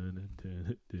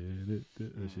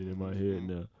shit in my head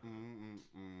now.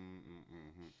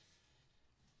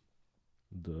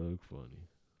 Doug Funny.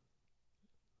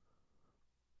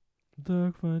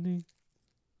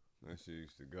 That shit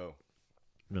used to go.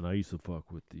 And I used to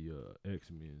fuck with the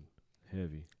X-Men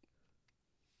heavy.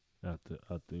 After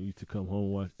I used to come home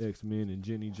and watch X-Men and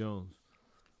Jenny Jones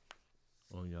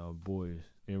on y'all boys.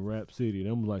 In Rap City,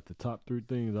 them was like the top 3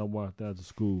 things I watched after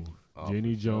school.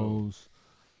 Jenny Jones,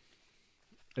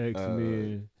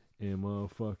 X-Men, and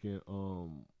motherfucking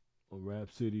Rap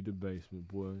City, the basement,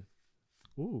 boy.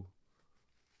 Ooh.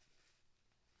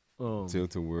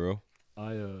 Tilt a World.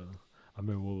 I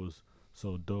remember what was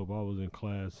so dope. I was in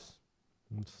class,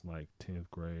 it's like 10th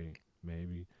grade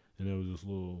maybe, and there was this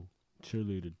little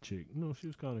cheerleader chick. She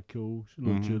was kind of cool. She was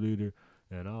a little cheerleader,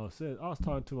 and I was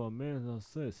talking to my man, and I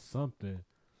said something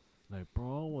like, "Bro,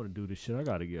 I don't want to do this shit. I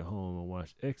got to get home and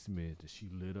watch X-Men." And she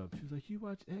lit up. She was like, "You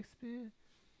watch X-Men?"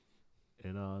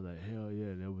 And I was like, "Hell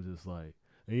yeah!" And it was just like,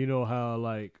 and you know how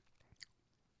like,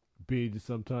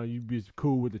 sometimes you be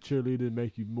cool with the cheerleader,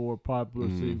 make you more popular,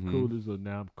 seem cooler. So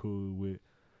now I'm cool with,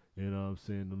 You know what I'm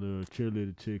saying? The little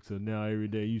cheerleader chick. So now every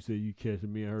day you say you catch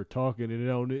me and her talking,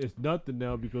 and it's nothing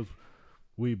now because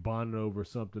we bonded over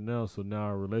something else. So now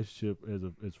our relationship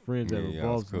as friends that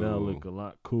evolves cool. Now look a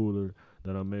lot cooler.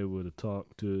 That I'm able to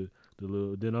talk to the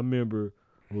little. Then I remember,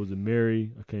 was it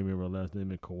Mary? I can't remember her last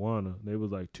name. And Kawana. They was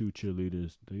like two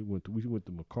cheerleaders. We went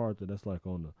to MacArthur. That's like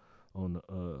on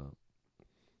the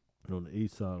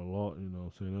east side of Lawton. You know what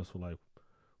I'm saying? That's for like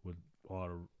with all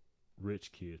the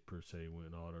rich kids per se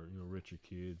went. All the richer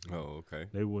kids. Oh, okay.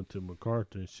 They went to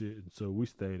MacArthur and shit. And so we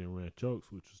stayed in Ranch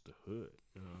Oaks, which was the hood.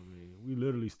 You know what I mean? We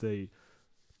literally stayed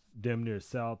damn near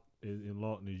south in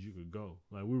Lawton as you could go.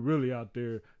 Like we're really out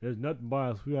there. There's nothing by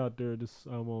us. We out there just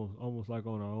almost like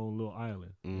on our own little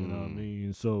island. You know what I mean?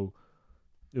 And so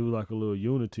it was like a little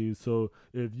unity. So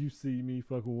if you see me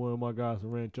fucking with one of my guys in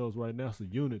Ranchos right now, it's a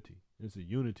unity. It's a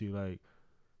unity. Like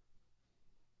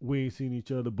we ain't seen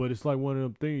each other, but it's like one of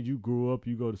them things. You grew up,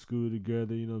 you go to school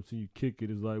together. You know what I'm saying? You kick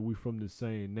it. It's like we from the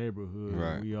same neighborhood.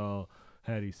 Right. We all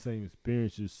had these same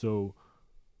experiences. So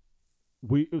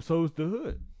it's the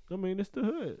hood. I mean, it's the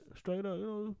hood. Straight up,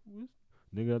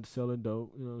 nigga out selling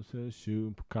dope, you know what I'm saying?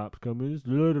 Shooting, cops coming. It's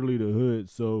literally the hood.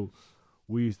 So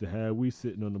we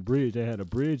sitting on the bridge. They had a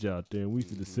bridge out there, and we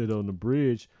used to sit on the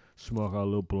bridge, smoke our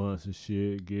little blunts and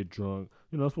shit, get drunk.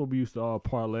 That's what we used to all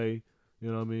parlay, you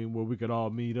know what I mean, where we could all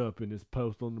meet up in this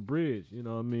post on the bridge, you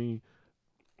know what I mean?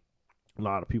 A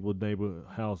lot of people's neighborhood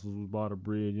houses was by the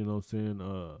bridge, you know what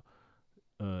I'm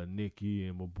saying? Nikki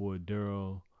and my boy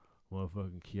Daryl.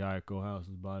 Motherfucking Kiako house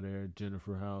is by there.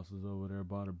 Jennifer house is over there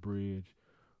by the bridge.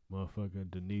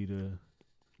 Motherfucking Danita,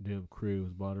 them crib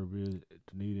was by the bridge.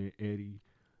 Danita and Eddie.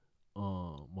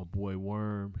 My boy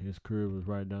Worm, his crib was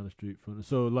right down the street from it.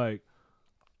 So like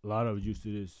a lot of us used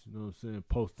to this, you know what I'm saying,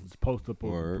 post up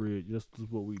on the bridge. That's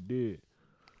just what we did.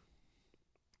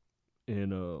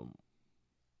 And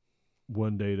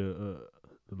one day the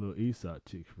little East Side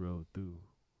chicks rode through.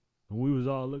 And we was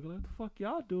all looking like, the fuck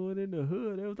y'all doing in the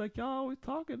hood? It was like, y'all always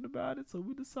talking about it. So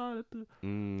we decided to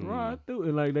ride through.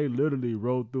 And like, they literally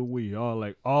rode through.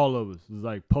 All of us was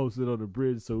like posted on the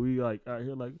bridge. So we like out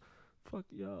here like, fuck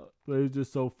y'all. But it's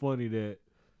just so funny that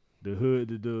the hood,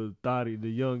 the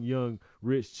young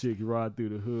rich chicks ride through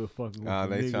the hood fucking with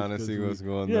the they trying to see what's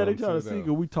going on. Yeah, they trying to see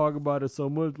because we talk about it so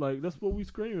much. Like, that's what we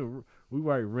screaming. We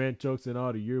write rant jokes in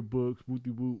all the yearbooks.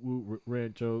 Wooty woo woo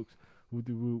rant jokes.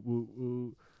 Wooty woo woo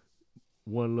woo.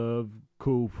 One Love,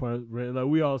 cool. Like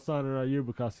we all signed in our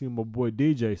yearbook. I seen my boy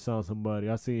DJ sign somebody.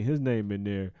 I seen his name in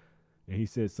there, and he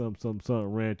said something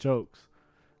Ranch Oaks,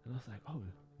 and I was like, oh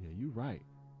yeah, you right.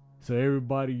 So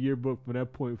everybody yearbook from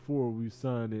that point forward, we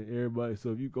signed it. Everybody.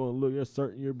 So if you go and look at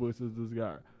certain yearbooks, it's this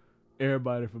guy.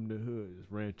 Everybody from the hood is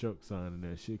Ranch Oaks signing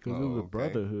that shit because it was a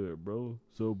brotherhood, bro.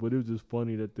 So, but it was just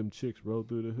funny that them chicks rode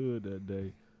through the hood that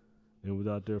day, and was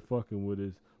out there fucking with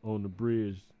us on the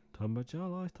bridge. Talking about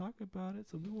y'all always talking about it,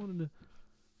 so we wanted to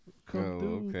come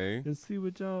through and see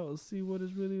what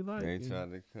it's really like. They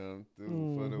trying to come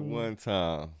through for the one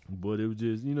time. But it was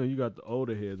just, you got the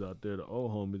older heads out there, the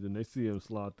old homies, and they see them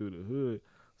slide through the hood,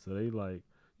 so they like,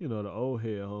 the old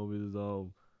head homies is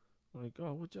all like,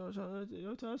 oh, what y'all trying to do?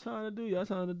 Y'all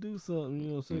trying to do something, you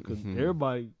know what I'm saying? Because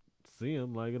everybody see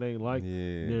them, like it ain't like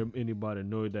anybody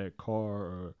know that car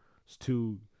or it's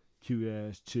two cute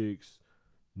ass chicks.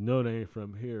 No, they ain't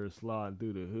from here sliding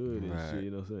through the hood and shit,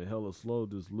 you know what I'm saying? Hella slow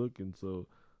just looking, so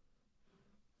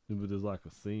it was just like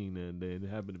a scene that day. And it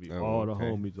happened to be all the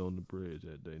homies on the bridge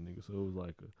that day, nigga. So it was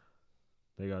like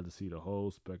they got to see the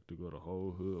whole spectacle, the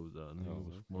whole hood was out, nigga. It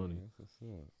was funny.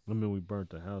 I mean, we burnt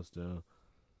the house down.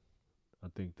 I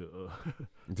think the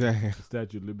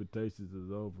statute of limitations is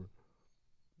over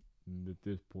at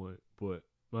this point. But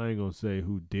I ain't going to say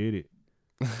who did it.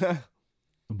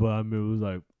 But I mean, it was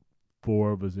like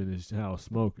 4 of us in his house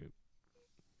smoking.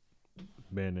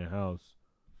 Man, that house.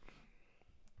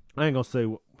 I ain't gonna say.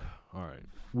 All right,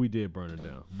 we did burn it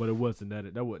down, but it wasn't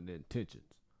that. That wasn't the intentions.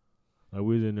 Like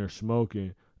we was in there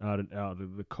smoking out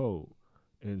of the cold,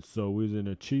 and so we was in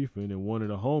there chiefing, and one of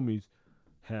the homies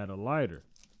had a lighter,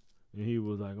 and he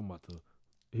was like,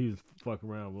 he was fucking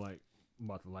around like, I'm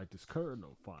about to light this curtain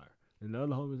on fire, and the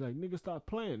other homie's like, nigga, stop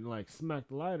playing, and like smacked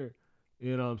the lighter,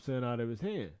 you know what I'm saying, out of his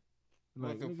hand.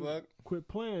 Like, what the fuck? Quit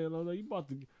playing. I was like, you about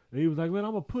to. And he was like, man,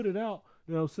 I'm going to put it out.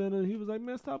 You know what I'm saying? And he was like,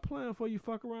 man, stop playing before you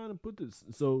fuck around and put this.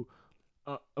 So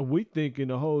we thinking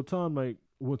the whole time, like,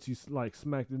 once he like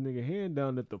smacked the nigga hand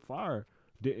down, that the fire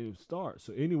didn't start.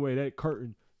 So anyway, that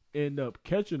curtain ended up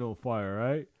catching on fire,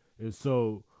 right? And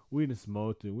so we done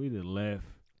smoked and we done left.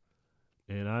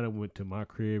 And I done went to my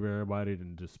crib. Everybody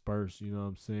done dispersed, you know what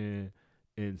I'm saying?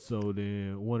 And so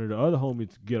then one of the other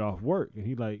homies get off work, and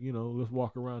he like, let's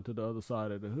walk around to the other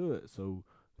side of the hood. So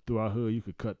through our hood, you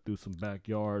could cut through some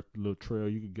backyard, little trail.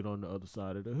 You could get on the other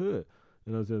side of the hood.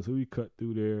 You know what I'm saying? So we cut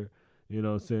through there, you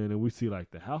know what I'm saying? And we see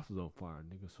like the house is on fire,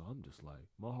 nigga. So I'm just like,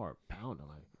 my heart pounding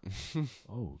like,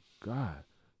 oh, God.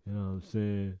 You know what I'm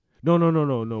saying?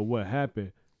 No. What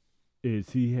happened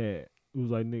is it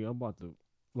was like, nigga, I'm about to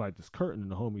light this curtain,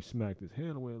 and the homie smacked his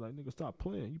hand away like, nigga, stop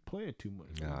playing. You playing too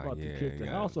much. You about to catch the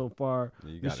house on fire.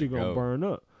 This shit gonna burn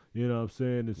up. You know what I'm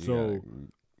saying? And so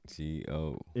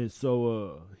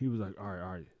he was like, all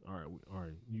right,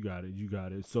 you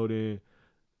got it. So then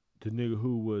the nigga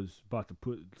who was about to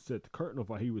set the curtain on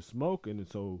fire, he was smoking, and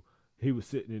so he was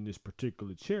sitting in this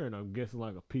particular chair, and I'm guessing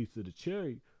like a piece of the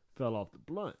cherry fell off the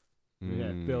blunt. It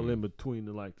had fell in between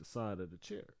the side of the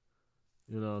chair.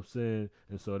 You know what I'm saying?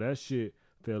 And so that shit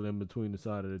fell in between the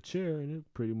side of the chair, and it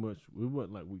pretty much, it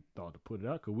wasn't like we thought to put it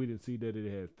out because we didn't see that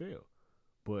it had fell.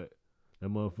 But that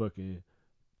motherfucking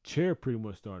chair pretty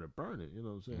much started burning, you know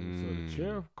what I'm saying? So the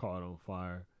chair caught on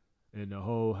fire, and the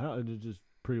whole house, and it just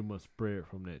pretty much spread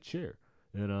from that chair.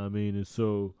 You know what I mean? And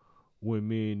so when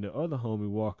me and the other homie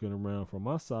walking around from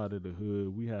my side of the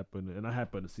hood, I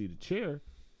happened to see the chair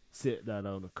sit down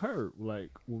on the curb. Like,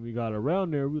 when we got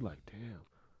around there, we like, damn,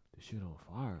 this shit on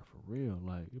fire for real.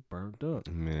 Like, it burned up.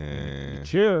 Man. The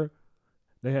chair,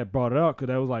 they had brought it out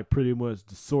because that was like pretty much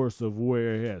the source of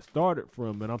where it had started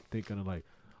from. And I'm thinking of like,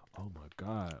 oh my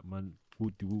God, my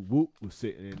whoop was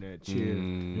sitting in that chair.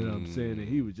 You know what I'm saying? And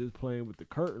he was just playing with the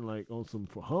curtain like on some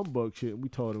humbug shit. And we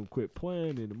told him quit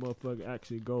playing, and the motherfucker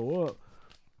actually go up.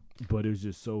 But it was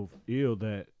just so ill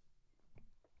that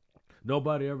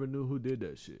nobody ever knew who did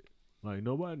that shit. Like,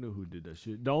 nobody knew who did that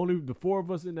shit. The four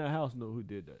of us in that house know who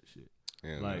did that shit.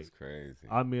 Yeah, like, that's crazy.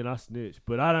 I mean, I snitched,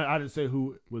 but I didn't say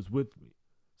who was with me.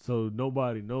 So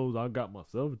nobody knows. I got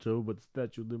myself in trouble, but the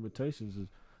statute of limitations is,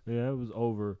 it was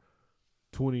over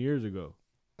 20 years ago.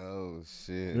 Oh,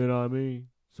 shit. You know what I mean?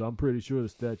 So I'm pretty sure the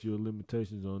statute of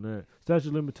limitations on that. Statute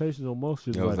of limitations on most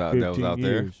shit is like 15 that was out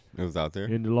years. There? It was out there?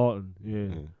 In the Lawton,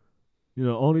 yeah. You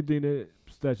know, only thing that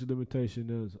statute of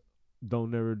limitation is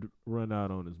don't never run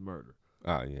out on is murder.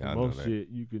 Oh, yeah, I know that. Most shit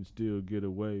you can still get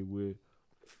away with.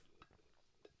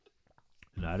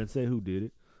 And I didn't say who did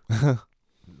it.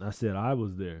 I said I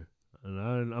was there.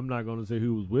 And I'm not going to say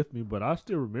who was with me, but I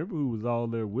still remember who was all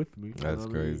there with me. That's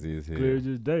crazy as hell. Clear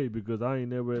as day, because I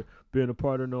ain't never been a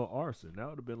part of no arson. That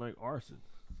would have been like arson.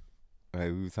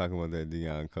 Hey, we was talking about that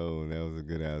Deion Cole, and that was a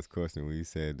good-ass question when he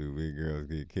said, do big girls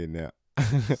get kidnapped?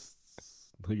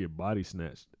 They get body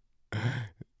snatched.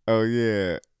 Oh,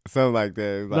 yeah. Something like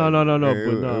that.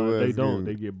 No, they don't.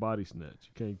 They get body snatched.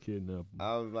 You can't kidnap them.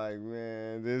 I was like,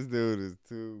 man, this dude is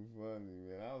too funny,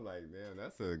 man. I was like, damn,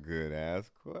 that's a good ass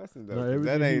question, though. No,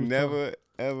 that ain't never,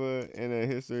 ever in the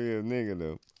history of nigga,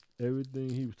 though.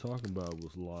 Everything he was talking about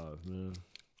was live, man.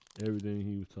 Everything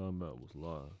he was talking about was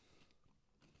live.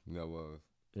 That was.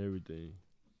 Everything.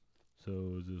 So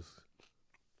it was just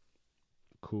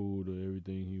cool to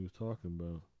everything he was talking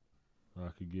about. I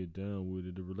could get down with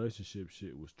it. The relationship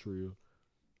shit was trill.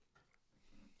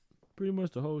 Pretty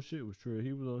much the whole shit was trill.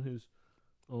 He was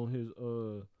on his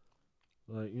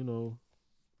like, you know,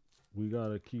 we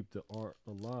gotta keep the art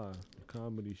alive, the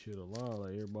comedy shit alive.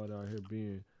 Like, everybody out here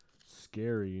being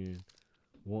scary and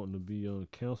wanting to be on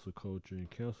cancel culture and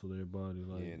cancel everybody.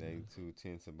 Like, yeah, they too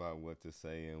tense about what to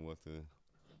say and what to.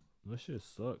 That shit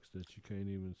sucks that you can't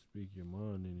even speak your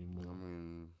mind anymore. I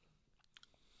mean,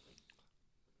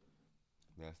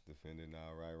 that's defending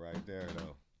all right there,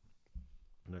 though.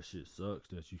 That shit sucks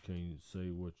that you can't say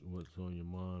what's on your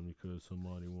mind because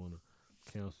somebody want to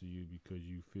cancel you because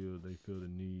they feel the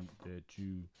need that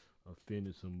you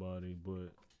offended somebody,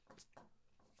 but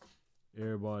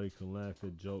everybody can laugh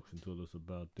at jokes until it's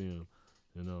about them.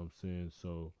 You know what I'm saying?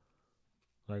 So,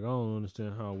 like, I don't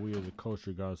understand how we as a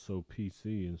culture got so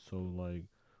PC and so, like,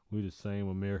 we the same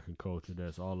American culture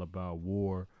that's all about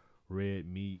war, red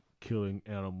meat, killing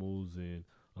animals and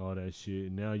all that shit.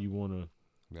 And now you want to...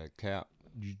 That cap.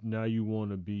 Now you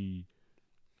want to be...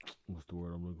 What's the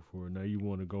word I'm looking for? Now you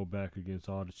want to go back against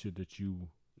all the shit that you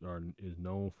is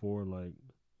known for. Like,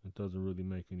 it doesn't really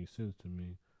make any sense to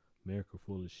me. America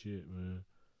full of shit, man.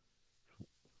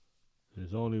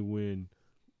 It's only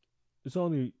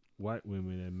white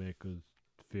women that make us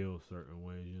feel certain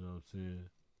ways, you know what I'm saying?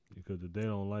 Because if they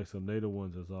don't like something, they the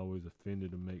ones that's always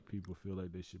offended to make people feel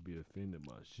like they should be offended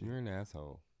by shit. You're an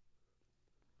asshole.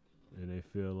 And they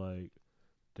feel like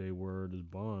they word is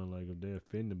bond. Like, if they're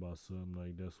offended by something,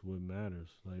 like, that's what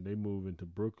matters. Like, they move into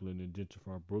Brooklyn and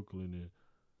gentrify Brooklyn and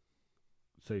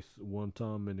say one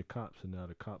time and the cops, and now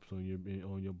the cops on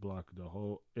your block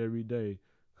every day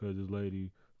because this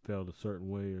lady felt a certain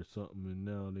way or something, and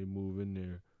now they move in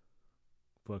there.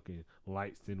 Fucking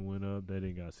lights didn't went up. They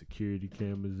didn't got security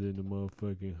cameras in the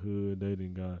motherfucking hood. They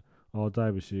didn't got all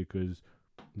type of shit because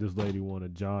this lady want to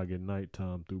jog at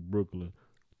nighttime through Brooklyn,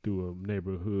 through a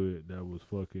neighborhood that was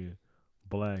fucking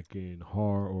black and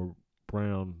hard or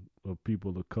brown of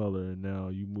people of color, and now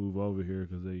you move over here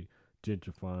because they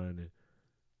gentrifying and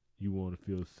you want to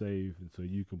feel safe, and so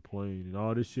you complain and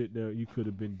all this shit that you could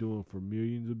have been doing for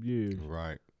millions of years.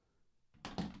 Right.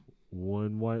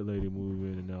 One white lady move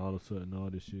in, and now all of a sudden all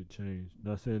this shit changed.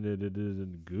 Not saying that it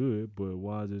isn't good, but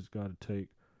why is it got to take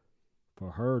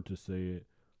for her to say it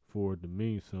for it to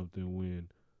mean something when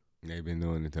they've been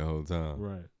doing it the whole time?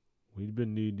 Right. We've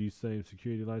been needing these same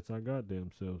security lights I got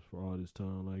themselves for all this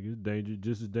time. Like, it's dangerous,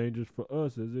 just as dangerous for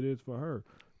us as it is for her.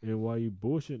 And why you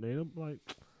bullshitting? And I'm like,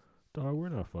 dog, we're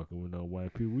not fucking with no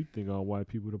white people. We think all white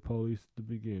people the police to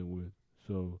begin with.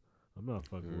 So I'm not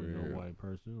fucking with no white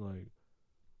person. Like,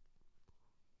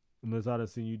 unless I done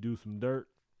seen you do some dirt,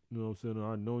 you know what I'm saying?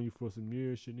 Or I known you for some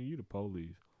years, shit, you the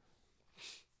police.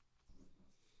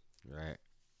 Right.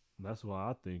 That's why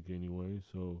I think anyway.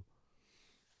 So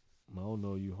I don't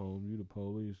know you home. You the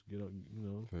police. Get up,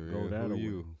 go that Who away.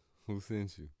 You? Who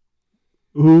sent you?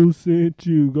 Who sent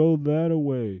you? Go that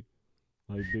away.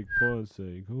 Like Big Pun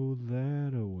say, go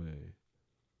that away.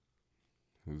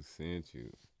 Who sent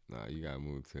you? Nah, you gotta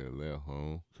move to the left,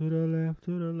 home. To the left,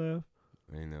 to the left.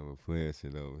 Ain't never player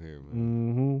shit over here,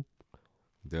 man.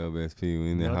 WSP,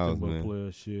 we in the house, man. Nothing but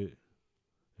player shit.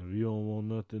 If you don't want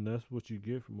nothing, that's what you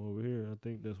get from over here. I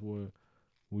think that's where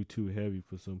we too heavy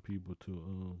for some people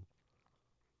to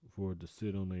for it to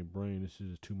sit on their brain. This shit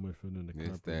is too much for them to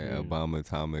comprehend. It's that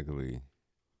abomatomically.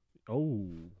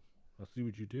 Oh, I see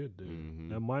what you did there. Mm-hmm.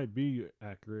 That might be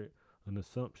accurate, an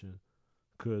assumption,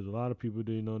 because a lot of people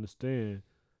didn't understand.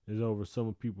 It's over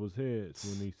some people's heads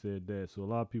when they said that. So a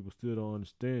lot of people still don't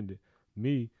understand it.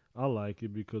 Me, I like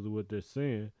it because of what they're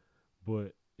saying,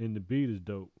 but and the beat is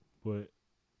dope. But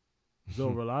it's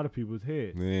over a lot of people's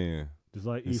heads. Yeah. Just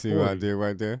like you E40. See what I did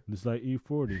right there? Just like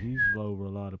E40. He's over a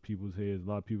lot of people's heads. A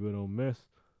lot of people don't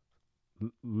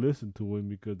listen to him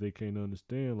because they can't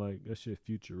understand. Like, that shit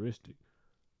futuristic.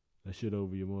 That shit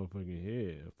over your motherfucking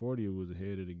head. 40 was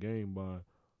ahead of the game by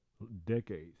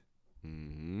decades.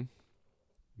 Mm-hmm.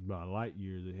 By light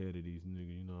years ahead of these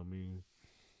niggas, you know what I mean?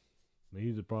 And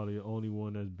he's probably the only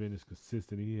one that's been as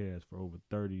consistent he has for over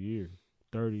 30 years.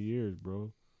 30 years,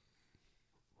 bro.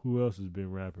 Who else has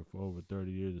been rapping for over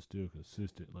 30 years and still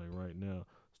consistent? Like right now,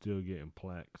 still getting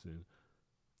plaques and.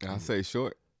 I'll say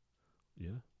Short.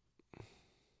 Yeah.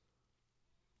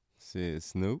 Shit,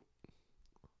 Snoop.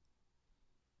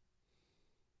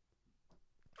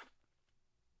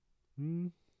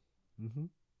 Mm-hmm.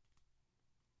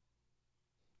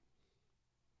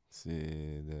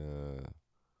 Shit,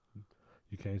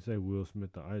 you can't say Will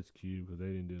Smith or Ice Cube because they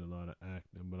didn't did a lot of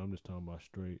acting, but I'm just talking about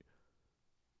straight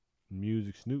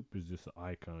music. Snoop is just an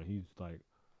icon. He's like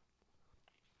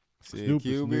Snoop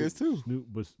is too. Snoop,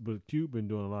 but Cube been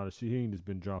doing a lot of shit. He ain't just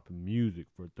been dropping music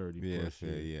for 30 plus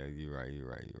years. Yeah, you're right.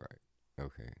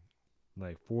 Okay.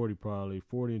 Like 40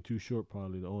 and Too Short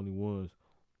probably the only ones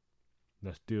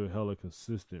that's still hella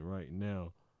consistent right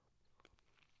now.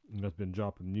 And that's been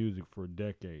dropping music for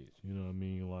decades. You know what I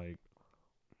mean? Like,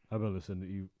 I've been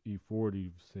listening to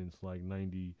E40 since like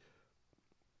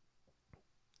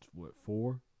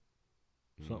 4?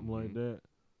 Something like that.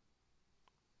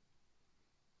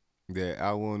 That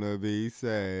I wanna be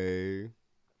saved.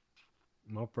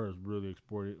 My first really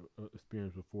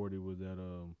experience with 40 was that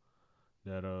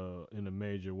in a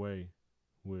major way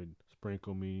with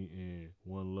Sprinkle Me and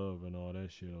One Love and all that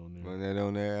shit on there. Wasn't that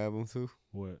on that album too?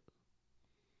 What?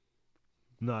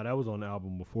 Nah, that was on the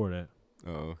album before that.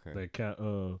 Oh, okay.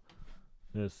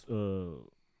 That's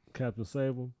Captain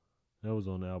Save 'Em. That was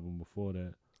on the album before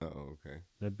that. Oh, okay.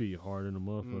 That beat hard in the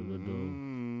motherfucker, though.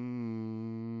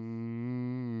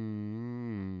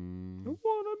 I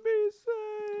wanna be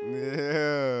saved.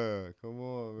 Yeah, come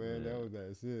on, man. That was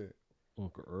that shit.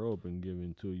 Uncle Earl been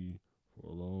giving to you for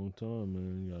a long time,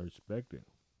 man. You gotta respect it.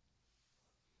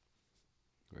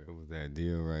 That was that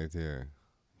deal right there.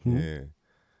 Yeah.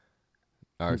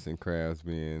 Arts and crafts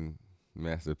being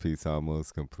masterpiece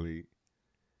almost complete.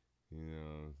 You know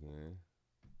what I'm saying?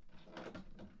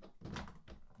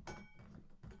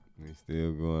 We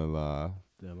still going live.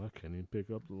 Damn, I can't even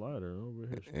pick up the lighter over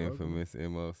here. Infamous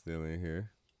MO still in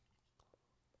here.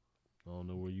 I don't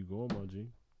know where you going, my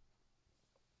G.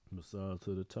 Besides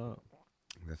to the top.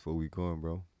 That's where we going,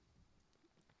 bro.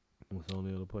 What's the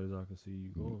only other place I can see you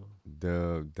going?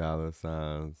 Dub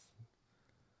 $signs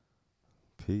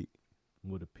Pete.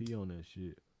 With a P on that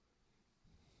shit.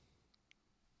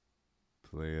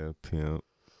 Player, pimp.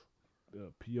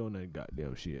 P on that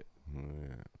goddamn shit.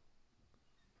 Yeah.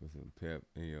 Put some pep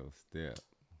in your step.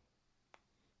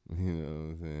 You know what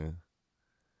I'm saying?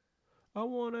 I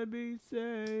wanna be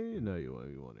saved. No, you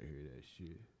want to hear that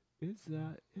shit. It's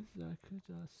like, cause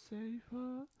I save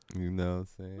her. You know what I'm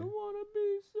saying? I wanna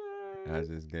be saved. I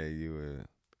just gave you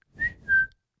a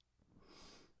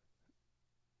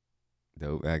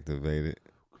dope activated.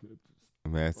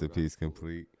 Masterpiece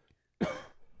complete.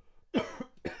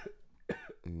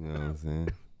 You know what I'm saying?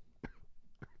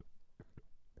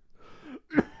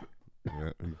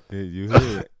 You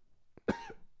hear it.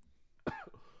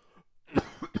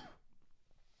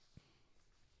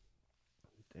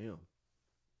 Damn.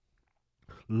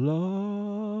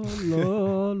 Lord,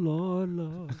 Lord, Lord,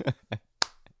 Lord.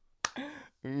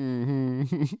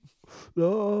 Mm-hmm.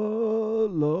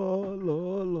 Lord, Lord,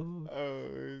 Lord, Lord. Oh,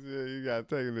 you got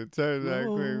taken to church right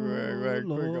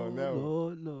quick on that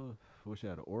one. Lord. Wish I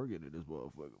had an organ in this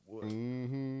motherfucker, boy.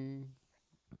 Mm-hmm.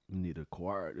 Need a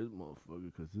choir this motherfucker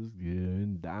because it's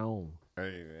getting down.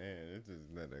 Hey, man, it's just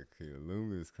another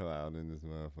luminous cloud in this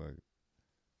motherfucker.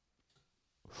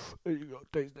 There you go.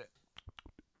 Taste that.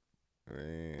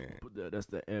 Man. But that's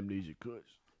the amnesia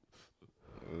kush.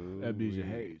 Amnesia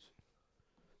haze.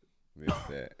 This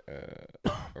that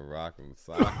rock'em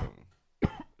sock'em.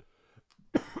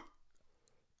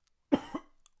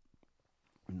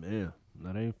 Man,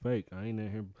 that ain't fake. I ain't in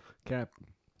here capping.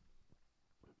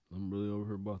 I'm really over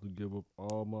here about to give up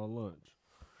all my lunch.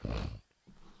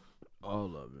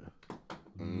 All of it.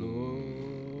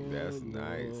 Lord, that's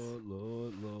nice.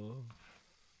 Lord.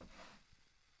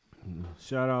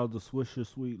 Shout out to Swisher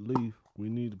Sweet Leaf. We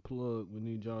need to plug. We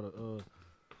need y'all to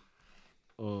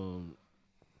You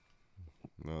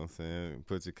know what I'm saying?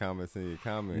 Put your comments in your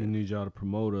comments. We need y'all to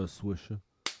promote us, Swisher.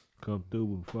 Come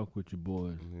through and fuck with your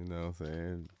boys. You know what I'm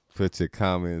saying? Put your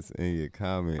comments in your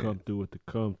comments. Come through with the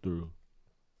come through.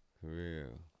 For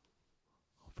real.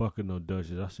 I'm fucking no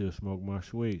Dutchess. I still smoke my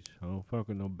sweets. I don't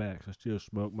fucking no backs. I still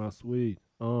smoke my sweets.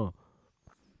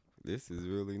 This is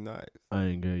really nice. I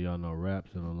ain't gave y'all no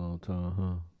raps in a long time,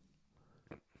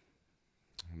 huh?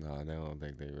 Nah, they don't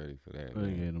think they ready for that. I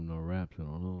ain't gave them no raps in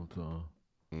a long time.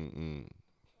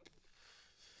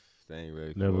 They ain't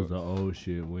ready for that was the old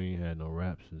shit. We ain't had no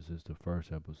raps since it's the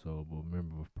first episode. But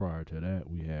remember, prior to that,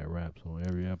 we had raps on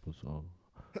every episode.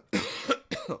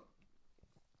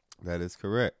 That is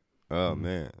correct. Oh,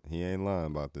 man. He ain't lying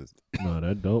about this. No,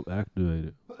 that dope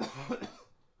activated.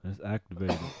 That's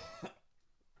activated.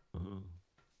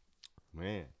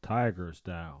 Man. Tiger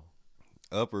style.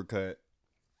 Uppercut.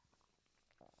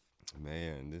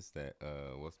 Man, this that,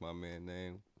 what's my man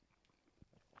name?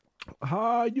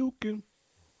 How you can.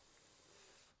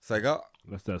 Sega.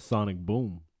 That's that sonic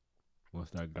boom.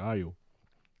 What's that guile?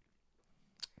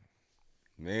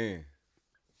 Man.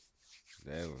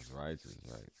 That was righteous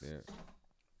right there.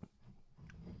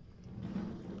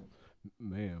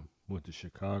 Man, went to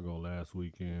Chicago last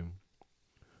weekend.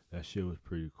 That shit was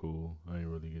pretty cool. I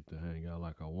didn't really get to hang out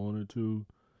like I wanted to.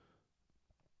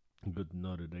 Good to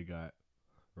know that they got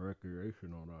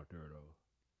recreational out there, though.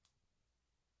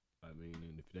 I mean,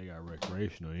 and if they got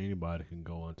recreational, anybody can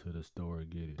go into the store and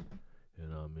get it. You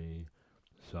know what I mean?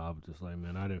 So I was just like,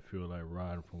 man, I didn't feel like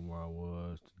riding from where I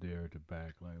was to there to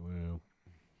back. Like, well,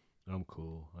 I'm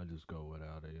cool. I just go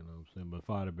without it, you know what I'm saying? But if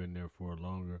I'd have been there for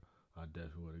longer, I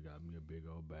definitely would have got me a big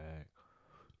old bag.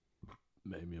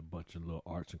 Made me a bunch of little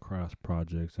arts and crafts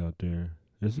projects out there.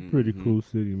 It's a pretty cool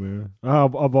city, man.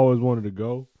 I've always wanted to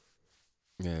go.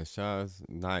 Yeah, Shaw's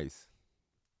nice.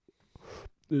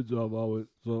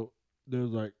 So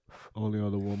there's like only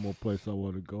one more place I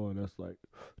want to go, and that's like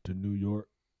to New York.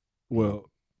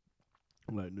 Well,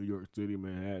 like New York City,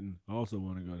 Manhattan. I also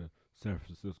want to go to San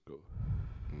Francisco.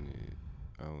 Yeah,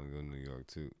 I want to go to New York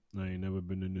too. I ain't never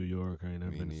been to New York. I ain't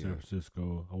never been to San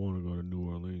Francisco. I want to go to New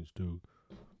Orleans too.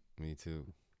 Me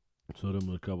too. So them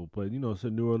are a couple places. You know, so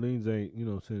New Orleans ain't, you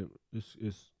know, it's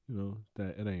you know,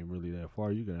 that it ain't really that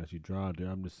far. You can actually drive there.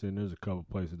 I'm just saying there's a couple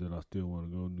places that I still want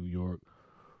to go. New York,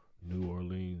 New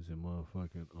Orleans, and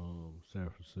motherfucking San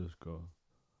Francisco.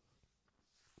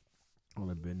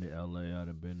 I've been to LA.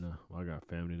 I got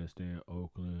family that stay in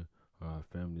Oakland.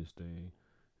 Family stay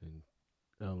in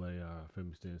LA.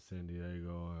 Family stay in San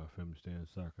Diego. Family stay in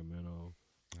Sacramento.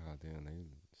 Oh damn,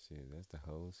 that's the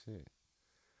whole shit.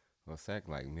 Well, Sac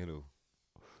like middle.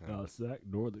 Sac,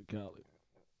 Northern Cali.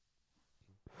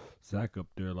 Sac up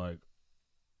there like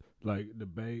like the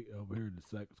bay over here, the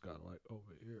sack is kind of like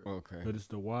over here. Okay. But it's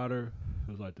the water.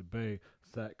 It was like the bay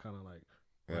sack kind of like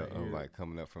right like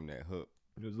coming up from that hook.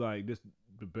 It was like this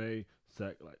the bay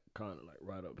sack like kind of like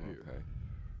right up here. Okay.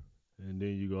 And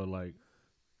then you go like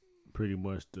pretty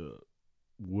much the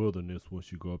wilderness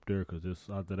once you go up there, because it's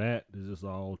after that it's just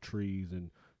all trees,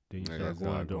 and then you start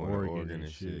going to Oregon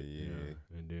and shit. Yeah.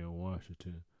 And then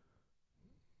Washington.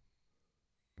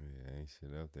 Yeah, ain't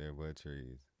shit up there but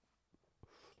trees.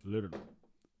 Literally.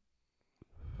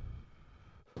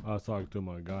 I was talking to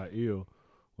my guy Ill,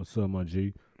 what's up, my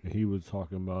G? And he was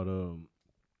talking about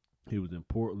he was in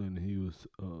Portland, and he was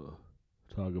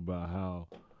talking about how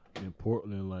in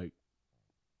Portland, like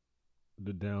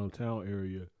the downtown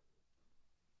area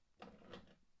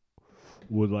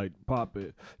would like pop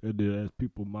it, and then as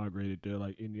people migrated there,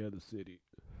 like any other city,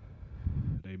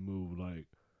 they moved like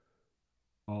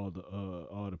all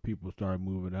the people started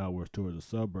moving outwards towards the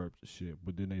suburbs and shit.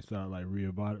 But then they started like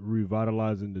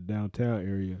revitalizing the downtown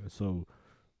area. So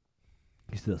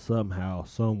he said somehow,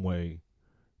 some way,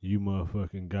 you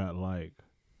motherfucking got like,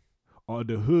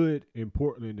 the hood in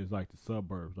Portland is like the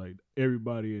suburbs. Like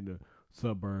everybody in the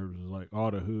suburbs is like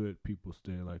all the hood people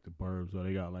stay in like the burbs. So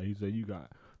they got like, he said you got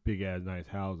big ass nice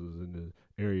houses in the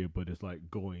area, but it's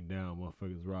like going down.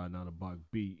 Motherfuckers riding on a block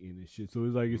beating and shit. So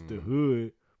it's like it's the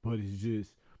hood, but it's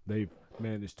just they've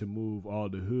managed to move all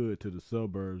the hood to the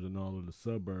suburbs, and all of the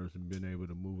suburbs and been able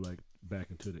to move like back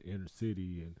into the inner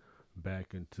city and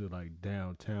back into like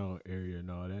downtown area and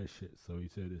all that shit. So he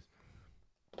said it's,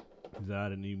 I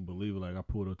didn't even believe it. Like I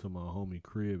pulled up to my homie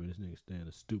crib, and this nigga stay in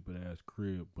a stupid ass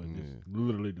crib, but it's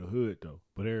literally the hood though.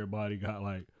 But everybody got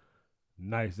like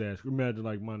nice ass. Imagine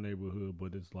like my neighborhood,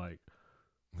 but it's like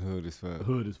hood as fuck.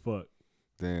 Hood as fuck.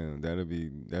 Damn,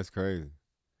 that's crazy.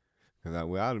 Cause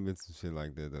I'd have been some shit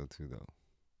like that though too though.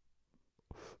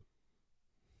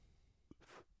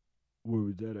 Where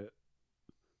was that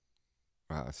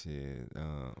at? Shit,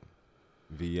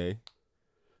 VA.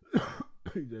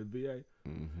 That VA.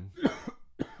 Mm-hmm.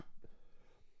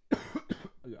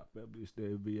 I got family stay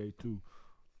in VA too.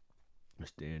 I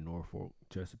stay in Norfolk,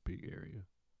 Chesapeake area.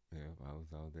 Yeah, I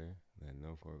was out there, that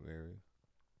Norfolk area.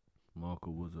 My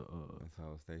uncle was that's how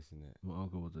I was stationed at. My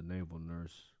uncle was a naval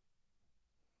nurse.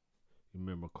 You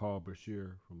remember Carl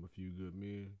Bashir from A Few Good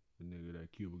Men, the nigga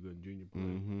that Cuba Gooding Jr. played?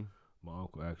 Mm-hmm. My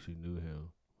uncle actually knew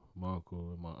him. My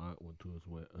uncle and my aunt went to his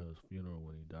funeral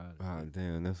when he died. Ah,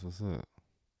 damn, that's what's up.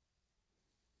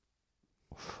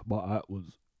 My aunt was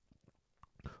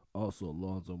also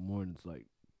Alonzo Mourning's like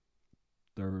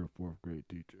 3rd or 4th grade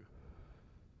teacher.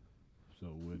 So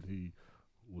when he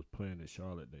was playing in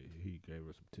Charlotte, he gave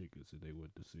her some tickets and they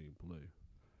went to see him play.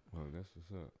 Oh, that's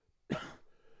what's up.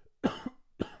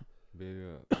 Big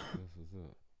up. That's what's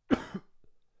up.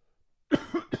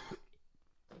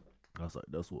 I was like,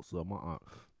 that's what's up. My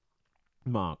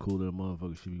aunt cool little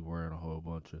motherfucker. She be wearing a whole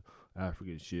bunch of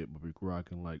African shit, but be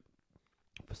rocking like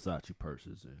Versace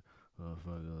purses and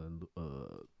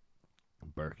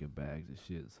Birkin bags and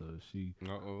shit. So she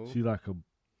like a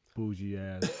bougie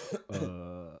ass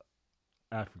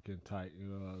African type, you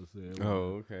know what I'm saying?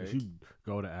 Oh, okay. She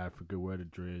go to Africa, wear the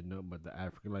dread, nothing but the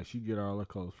African. Like she get all her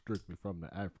clothes strictly from the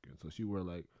African. So she wear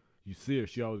like, you see her,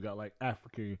 she always got like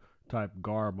African type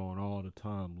garb on all the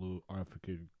time, little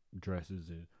African dresses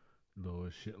and little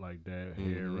shit like that,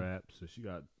 hair wraps. So she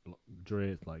got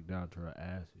dreads like down to her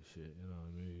ass and shit. You know what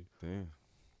I mean? Damn.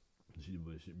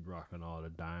 She rocking all the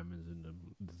diamonds and the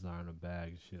designer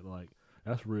bags and shit. Like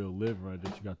that's real living right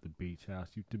there. She got the beach house.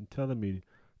 You been telling me to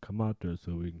come out there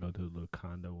so we can go to the little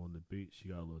condo on the beach. She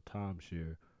got a little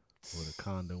timeshare with a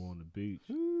condo on the beach.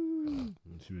 And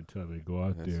she been telling me to go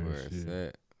out that's there. Where and it's shit.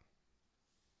 at.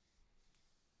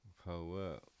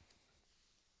 Pull up.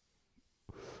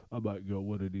 I might go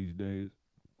one of these days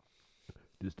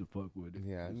just to fuck with it.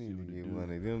 Yeah, I need to get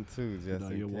one of them too,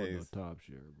 just in you case. Want no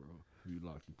timeshare, bro. You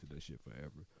locked into that shit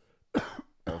forever.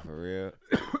 Oh, for real?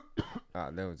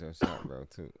 That was your shot, bro,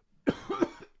 too.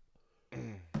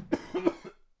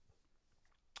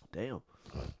 Damn.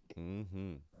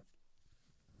 Mm-hmm.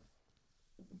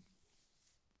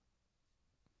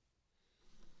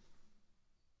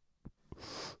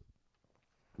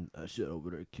 That shit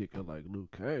over there kicking like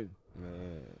Luke Kang.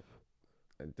 Man.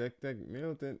 That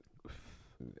Milton.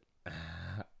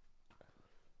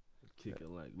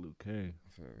 Kicking like Luke Kang.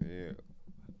 For real.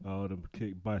 All them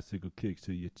bicycle kicks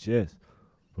to your chest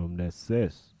from that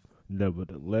cess.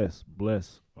 Nevertheless,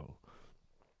 bless. Oh.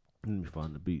 Let me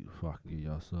find the beat before I can get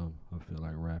y'all some. I feel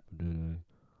like rapping today.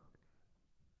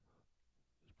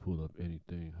 Just pull up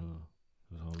anything, huh?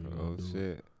 That's all we Oh, do.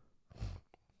 shit.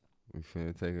 We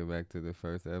finna take it back to the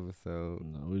first episode.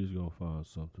 No, we just gonna find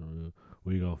something real.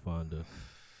 We gonna find a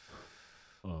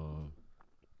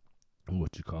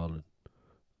what you call it?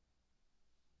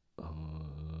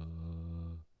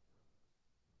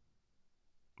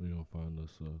 We gonna find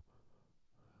us a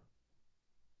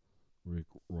Rick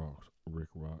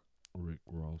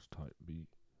Ross type beat.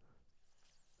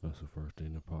 That's the first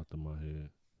thing that popped in my head.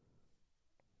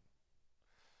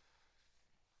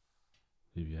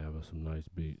 If you have us some nice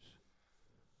beats.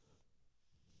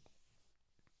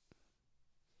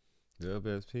 Dub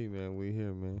SP, man, we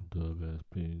here, man. Dub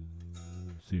SP,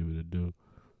 see what it do.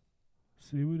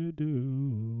 See what it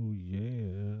do,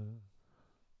 yeah.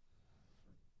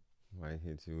 Might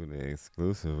hit you with an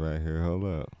exclusive right here. Hold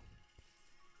up.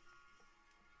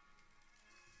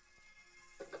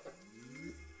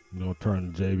 I'm gonna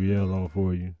turn the JBL on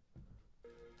for you.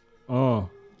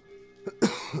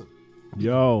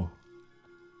 Yo.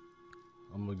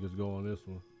 I'm gonna just go on this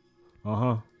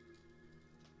one.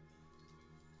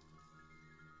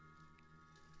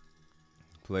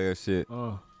 Player shit.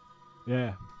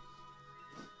 Yeah.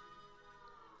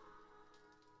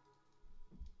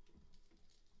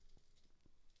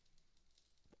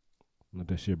 Let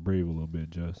that shit breathe a little bit,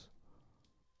 Jess.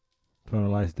 Turn the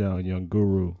lights down, young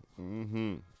guru.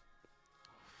 Mm-hmm.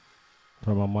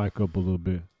 Turn my mic up a little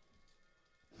bit.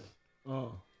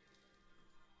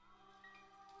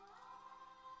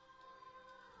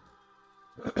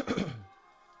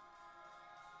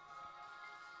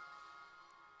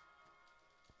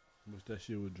 Wish that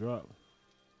shit would drop.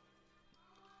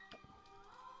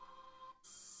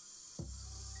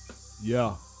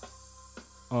 Yeah.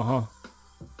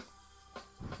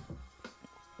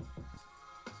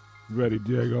 Ready,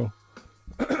 Diego?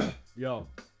 Yo.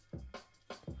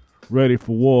 Ready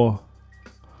for war.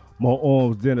 More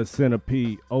arms than a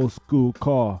centipede. Old school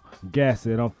car. Gas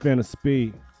it, I'm finna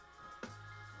speed.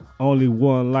 Only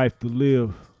one life to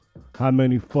live. How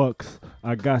many fucks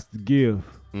I got to give?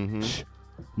 Mm-hmm.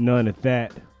 None of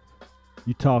that.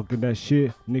 You talking that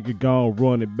shit, nigga gon'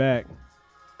 run it back.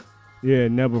 Yeah,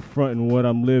 never frontin' what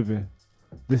I'm living.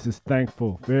 This is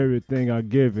thankful for everything I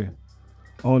given.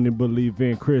 Only believe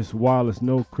in Chris Wallace,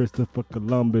 no Christopher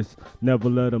Columbus. Never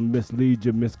let them mislead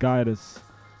you, misguide us.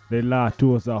 They lie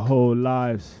to us our whole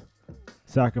lives.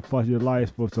 Sacrifice your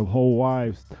lives for some whole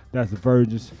wives. That's the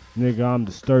virgins. Nigga, I'm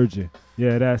the sturgeon.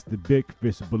 Yeah, that's the big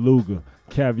fish, beluga.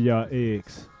 Caviar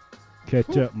eggs.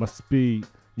 Catch up my speed.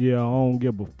 Yeah, I don't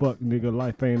give a fuck, nigga.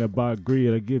 Life ain't about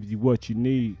greed. I give you what you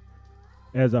need.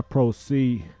 As I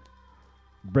proceed,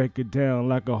 break it down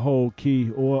like a whole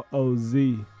key or OZ.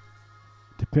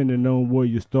 Depending on where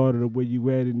you started or where you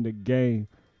at in the game.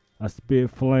 I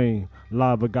spit flame.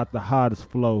 Lava got the hottest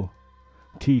flow.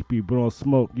 TP blowing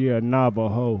smoke. Yeah,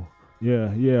 Navajo.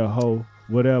 Yeah, ho.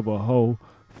 Whatever, ho.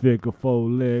 Figure 4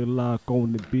 leg lock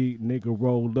on the beat. Nigga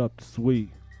rolled up the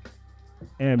sweet.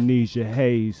 Amnesia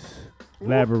haze.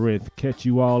 Labyrinth. Catch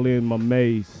you all in my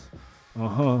maze.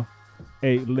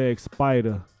 8-leg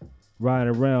spider.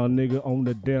 Riding around, nigga, on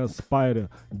the damn spider.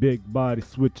 Big body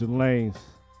switching lanes.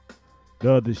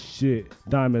 The other shit,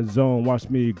 Diamond Zone, watch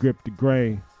me grip the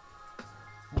grain.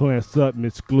 Playing something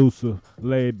exclusive,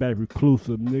 laid back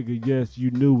reclusive, nigga, yes, you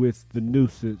knew it's the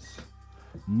nuisance.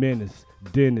 Menace,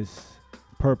 Dennis,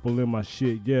 purple in my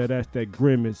shit, yeah, that's that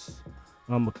grimace.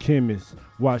 I'm a chemist,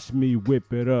 watch me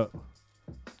whip it up.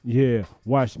 Yeah,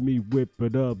 watch me whip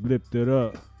it up, lift it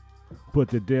up. Put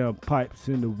the damn pipes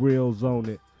and the wheels on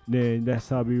it, then that's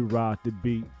how we ride the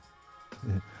beat.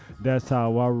 That's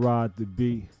how I ride the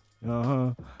beat.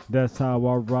 That's how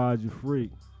I ride you free.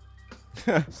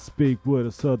 Speak with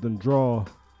a southern drawl.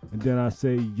 And then I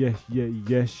say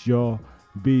yes, y'all.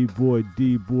 B-boy,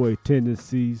 D-boy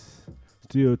tendencies.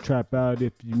 Still trap out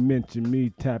if you mention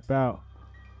me, tap out.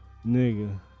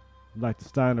 Nigga, like the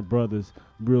Steiner brothers,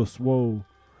 real swole.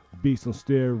 Beats on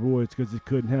steroids cause he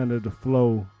couldn't handle the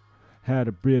flow. Had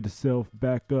to build himself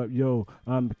back up, yo.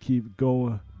 I'ma keep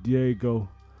going, Diego.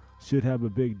 Should have a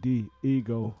big D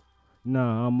ego.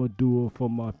 Nah, I'ma do it for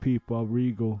my people. I'm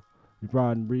regal.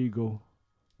 Riding regal.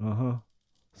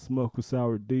 Smoke a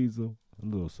sour diesel. A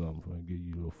little something for give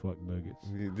you little fuck nuggets.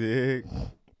 You dig?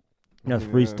 That's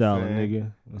freestyling,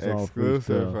 nigga. That's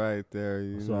exclusive all freestyle. right there.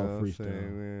 You That's know all what I'm freestyle.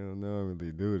 saying? We don't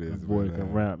normally do this. That boy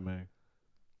can rap, man.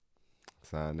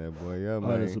 Sign that boy up, I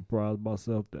man. done surprised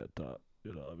myself that time.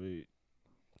 You know what I mean?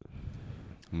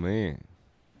 Man.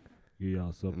 Give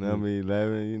y'all something. Number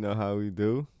 11, you know how we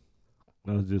do.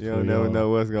 That's just You for don't y'all. never know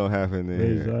what's going to happen there.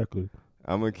 Exactly.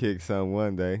 I'm going to kick some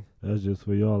one day. That's just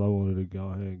for y'all. I wanted to go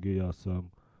ahead and give y'all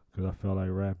something because I felt like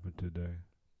rapping today.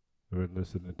 Or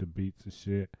listening to beats and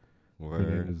shit. Word.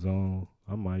 Put it in the zone.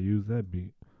 I might use that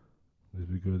beat. It's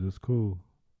because it's cool.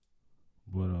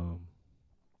 But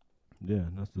yeah,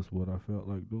 that's just what I felt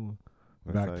like doing.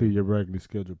 Back to your regularly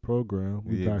scheduled program.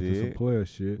 We back to some player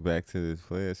shit. Back to this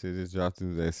player shit. Just dropped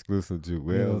through the exclusive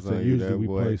jewels. So usually we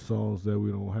play songs that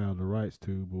we don't have the rights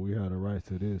to, but we have the rights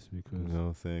to this because you know what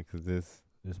I'm saying? Because this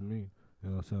it's me. You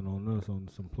know what I'm saying? On us on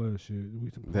some player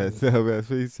shit. That's Sherbet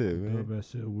shit, man. That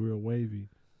shit real wavy.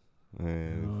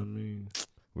 Man, you know what I mean?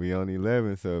 We on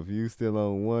 11, so if you still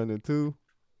on 1 or 2,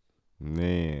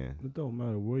 man, it don't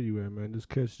matter where you at, man. Just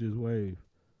catch this wave.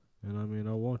 And I mean,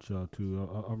 I want y'all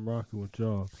to. I'm rocking with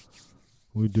y'all.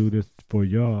 We do this for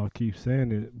y'all. I keep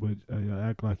saying it, but I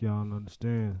act like y'all don't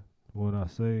understand what I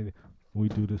say. We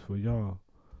do this for y'all.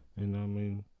 And I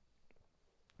mean,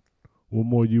 what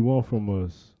more you want from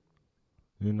us?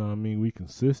 You know what I mean? We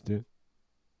consistent.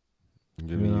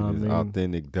 Give me this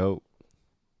authentic dope.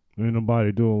 Ain't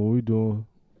nobody doing what we doing.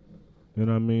 You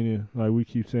know what I mean? Like we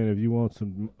keep saying, if you want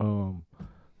some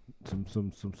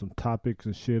topics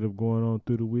and shit of going on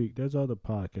through the week, there's other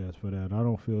podcasts for that. I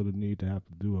don't feel the need to have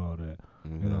to do all that.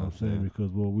 You know what I'm saying?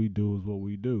 Because what we do is what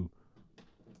we do.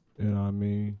 You know what I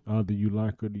mean? Either you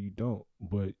like it or you don't.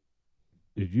 But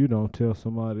if you don't, tell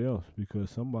somebody else, because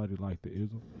somebody like the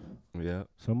ism. Yeah.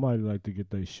 Somebody like to get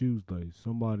their shoes laced.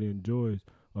 Somebody enjoys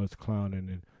us clowning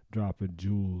and dropping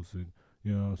jewels, and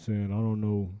you know what I'm saying? I don't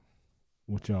know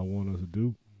what y'all want us to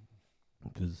do,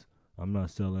 because I'm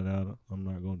not selling out. I'm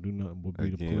not gonna do nothing but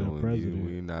be the player president.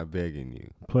 We're not begging you.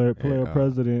 Player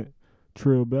president,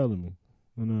 Trill Bellamy.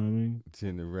 You know what I mean?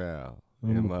 General.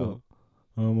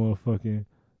 I'm a fucking.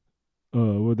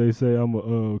 What they say? I'm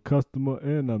a customer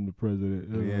and I'm the president.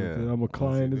 You know I'm a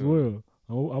client as well.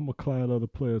 I'm a client of the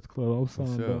Players Club. I'm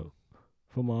signed up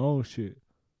for my own shit.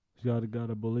 You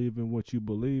gotta believe in what you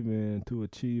believe in to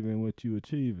achieve in what you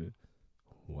achieving.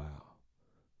 Wow.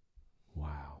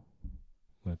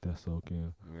 Let that soak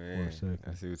in for a second.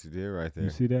 I see what you did right there. You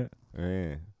see that?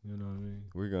 Man. You know what I mean?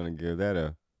 We're gonna give that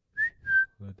a.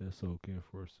 Let that soak in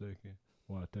for a second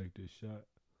while I take this shot.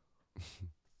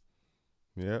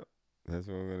 Yep. That's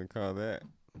what we're gonna call that.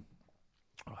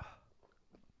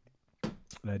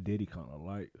 That Diddy kind of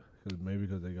light,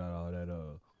 because they got all that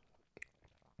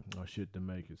shit to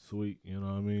make it sweet. You know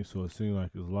what I mean? So it seems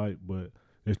like it's light, but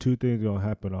there's two things gonna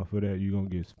happen off of that. You're gonna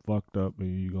get fucked up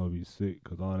and you're gonna be sick,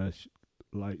 because all that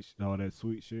all that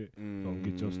sweet shit gonna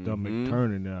get your stomach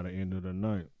turning at the end of the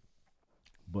night.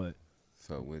 But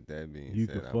so with that being you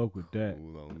said, can fuck with that.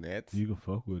 Cool on that. You can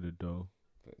fuck with it though.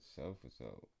 For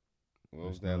sure. What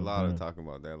was that Lotta talking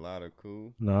about? That Lotta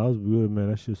cool? Nah, it was good, man.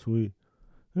 That shit sweet.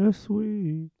 That's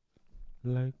sweet,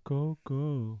 like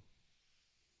cocoa.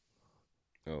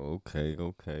 Oh, okay.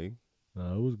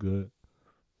 Nah, it was good.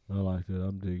 I liked it.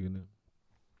 I'm digging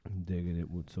it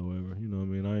whatsoever. You know what I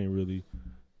mean? I ain't really,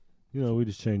 we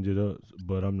just change it up.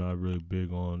 But I'm not really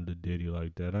big on the Diddy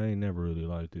like that. I ain't never really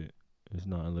liked it. It's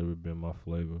not never been my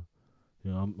flavor.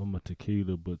 I'm a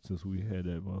tequila, but since we had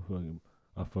that motherfucking,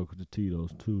 I fuck with the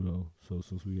Tito's too, though. So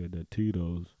since we had that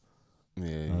Tito's, I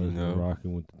was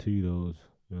rocking with the Tito's.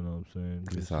 You know what I'm saying?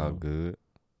 It's all good.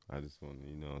 I just want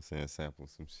to, sample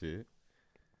some shit.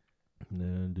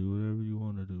 Man, do whatever you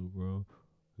want to do, bro.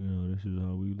 This is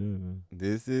how we living.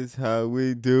 This is how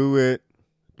we do it.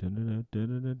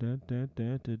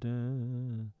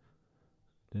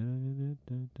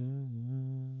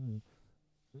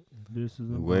 This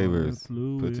is a waivers.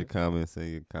 Put your comments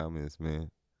in your comments, man.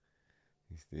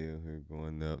 He's still here,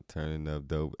 going up, turning up,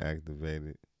 dope,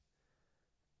 activated.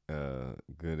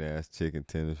 Good ass chicken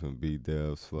tenders from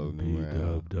B-Dubs floating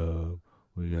around. B-Dub.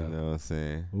 You know what I'm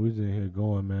saying? We just in here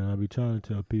going, man. I be trying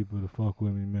to tell people to fuck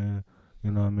with me, man.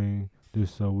 You know what I mean?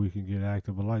 Just so we can get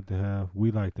active. We like to have.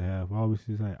 I always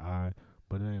say I,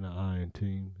 but it ain't an I in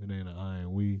team. It ain't an I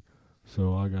in we.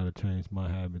 So I gotta change my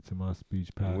habits and my speech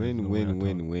patterns. Win.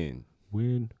 Win.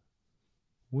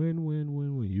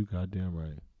 You goddamn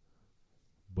right.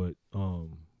 But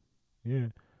yeah,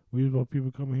 we just want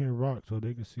people coming here and rock so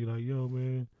they can see like, yo,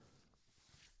 man,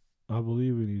 I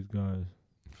believe in these guys.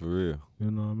 For real.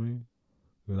 You know what I mean?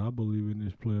 Because I believe in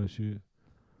this player shit.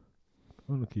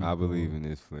 I believe in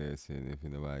this player shit. If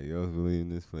nobody else believe in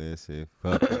this player shit,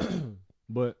 fuck it.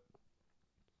 But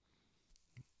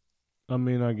I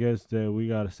mean, I guess that we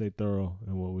gotta stay thorough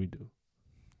in what we do.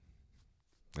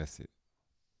 That's it.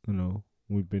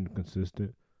 We've been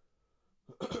consistent.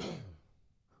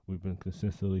 We've been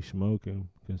consistently smoking,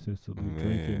 consistently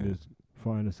drinking this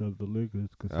finest of the liquors,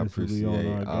 consistently on our game.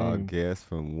 I appreciate all guests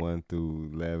from 1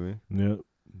 through 11. Yep.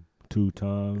 2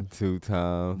 times. 2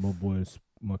 times.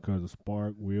 My cousin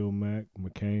Spark, Will Mac,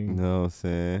 McCain. You know what I'm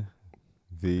saying?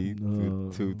 V,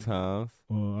 2 times.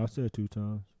 I said 2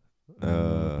 times.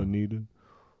 Benita.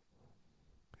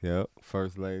 Yep,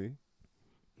 First Lady.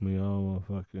 Me, all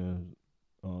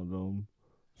all them.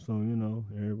 So,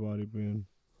 everybody been.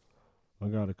 I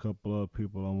got a couple of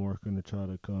people I'm working to try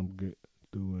to come get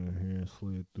through in here and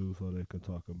slid through so they can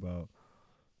talk about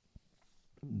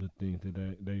the things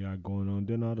that they got going on.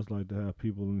 Then I just like to have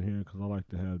people in here because I like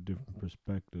to have different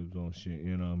perspectives on shit,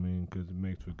 you know what I mean? Because it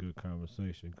makes for good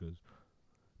conversation because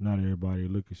not everybody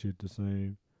look at shit the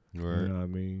same, Right. you know what I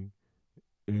mean?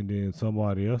 And then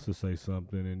somebody else will say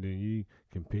something and then you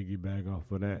can piggyback off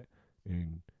of that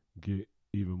and get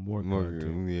even more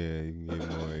content. Yeah, you can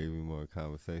get even more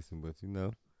conversation, but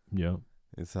yeah,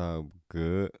 it's all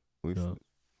good. The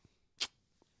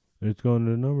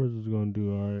numbers is gonna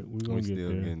do all right. We're gonna get there.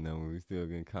 We still getting numbers. We still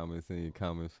getting comments in your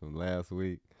comments from last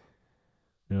week.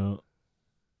 Yeah.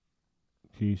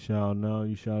 Keep shouting out.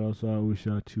 You shout us out, we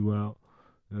shout you out.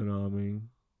 You know what I mean?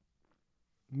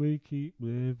 We keep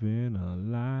living our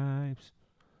lives.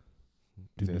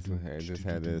 Just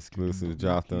had the exclusive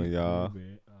dropped on y'all.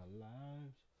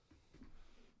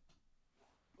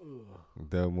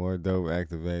 More dope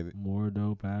activated. More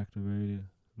dope activated.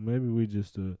 Maybe we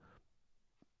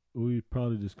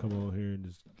probably just come on here and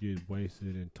just get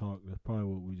wasted and talk. That's probably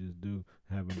what we just do.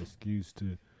 Have an excuse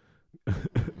to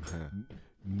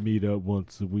meet up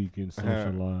once a week and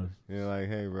socialize. You're like,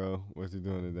 hey, bro, what you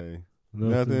doing today?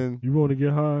 Nothing. You want to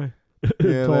get high?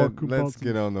 Yeah, let's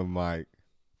get on the mic.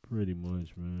 Pretty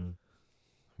much, man.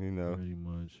 Pretty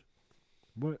much.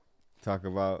 But talk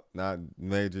about not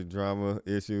major drama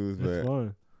issues, but it's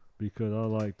fun because I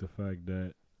like the fact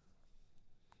that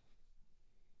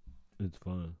it's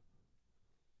fun.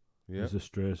 Yep. It's a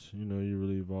stress. You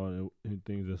relieve all the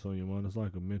things that's on your mind. It's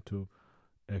like a mental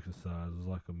exercise. It's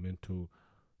like a mental,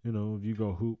 if you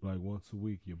go hoop like once a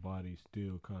week, your body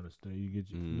still kind of stay. You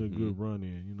get a good run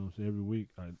in. So every week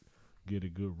I get a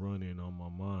good run in on my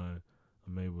mind.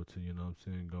 I'm able to,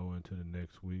 go into the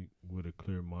next week with a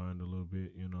clear mind a little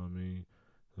bit, you know what I mean?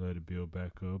 Let it build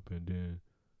back up and then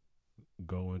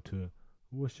go into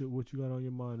what you got on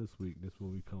your mind this week. That's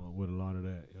what we come up with a lot of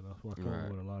that. That's why I come up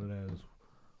with a lot of that.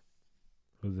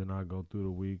 Because then I go through the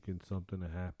week and something will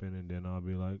happen and then I'll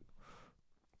be like,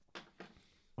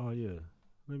 oh yeah,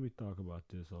 let me talk about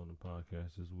this on the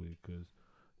podcast this week because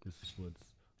this is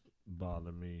what's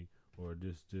bothering me or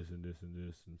this and this and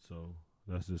this. And so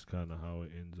that's just kind of how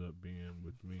it ends up being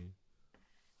with me.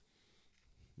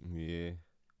 Yeah.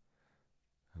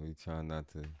 We try not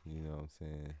to, you know what I'm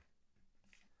saying?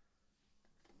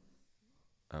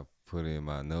 I put it in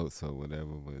my notes or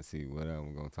whatever, but see, whatever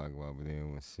I'm going to talk about, but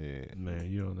then when shit. Man,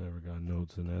 you don't ever got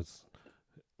notes, and that's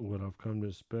what I've come to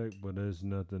expect, but there's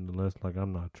nothing less, like,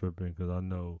 I'm not tripping because I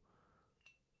know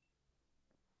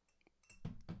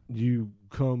you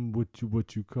come with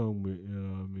what you come with, you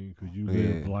know what I mean? Because you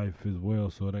live life as well,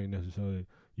 so it ain't necessarily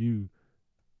you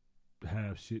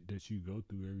have shit that you go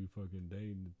through every fucking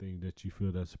day and the things that you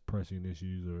feel that's pressing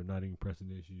issues or not even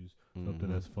pressing issues, something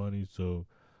that's funny. So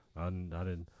I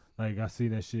didn't like I see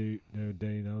that shit the other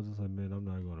day and I was just like, man, we're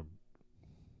not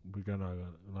gonna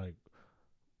like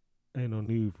ain't no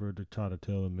need for it to try to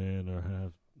tell a man or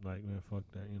have like, man, fuck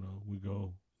that, we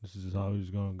go. This is just how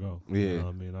it's gonna go. Yeah. You know what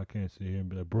I mean? I can't sit here and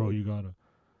be like, bro, you gotta,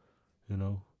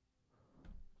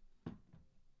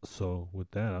 So with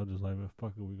that, I was just like, man,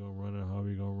 fuck it, we gonna run it how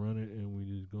we gonna run it, and we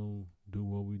just gonna do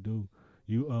what we do.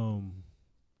 You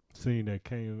seen that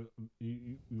Kane?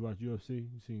 You watch UFC?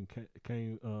 You seen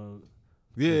Kane?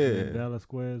 Dallas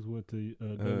Squares went to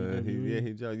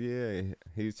WWE.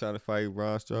 He was trying to fight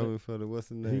Braun Strowman for the what's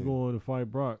the name? He going to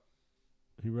fight Brock.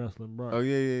 He wrestling Brock. Oh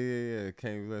yeah.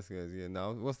 Kane Velasquez. Yeah.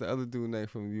 Now what's the other dude name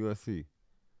from UFC?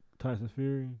 Tyson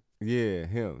Fury. Yeah,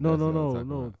 him.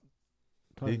 No.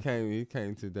 He came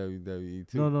to WWE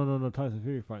too. No. Tyson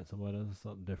Fury fighting somebody. That's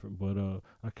something different. But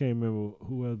I can't remember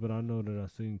who else. But I know that I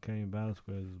seen Cain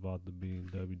Velasquez is about to be in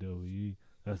WWE.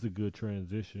 That's a good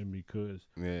transition because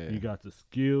you got the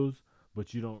skills,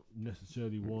 but you don't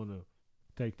necessarily want to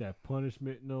take that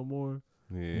punishment no more.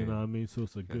 Yeah. You know what I mean? So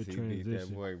it's a good transition. Beat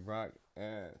that boy Brock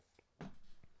ass.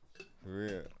 For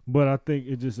real. But I think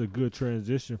it's just a good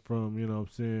transition from,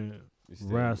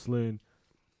 wrestling,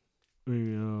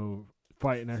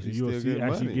 fighting actually UFC,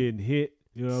 actually getting hit,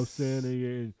 you know what I'm saying?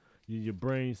 And your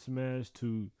brain smashed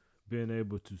to being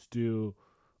able to still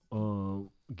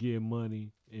get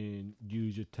money and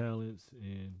use your talents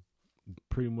and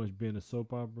pretty much being a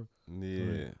soap opera.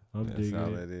 Yeah, so that's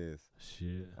all it is.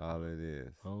 Shit. All it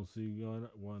is. I don't see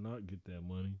why not get that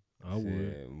money. I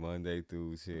would. Monday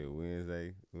through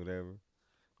Wednesday, whatever.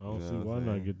 I don't see why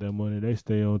not get that money. They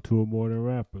stay on tour more than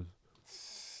rappers.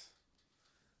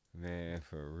 Man,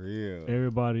 for real.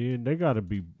 Everybody in, they gotta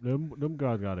be them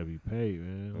guys gotta be paid,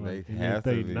 man. Like, they have if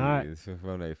they to be. not It's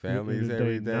from their families if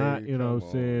every they day. not, you know what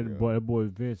I'm saying? Yo. Boy, that boy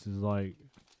Vince is like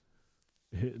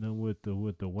hitting them with the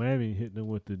whammy, hitting them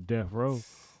with the death row.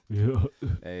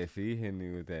 Hey, if he hitting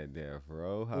you with that death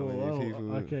row, how many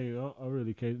people? I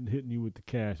really can't hitting you with the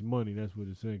cash money. That's what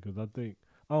it's saying. Because I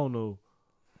don't know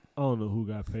who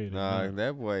got paid. Nah,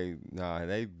 that boy. Nah,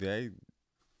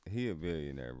 he a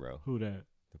billionaire, bro. Who that?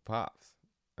 The pops.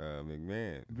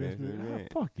 McMahon. Vince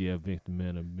McMahon. Fuck yeah, Vince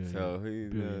McMahon a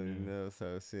billionaire.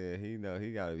 So he so shit, he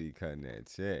gotta be cutting that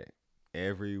check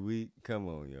every week. Come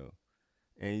on, yo.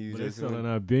 And you but just they selling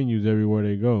out venues everywhere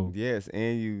they go. Yes,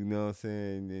 and you know what I'm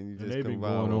saying, then you just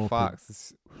combine with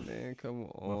Fox. Man, come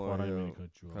on, yo.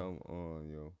 Come on,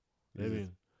 yo.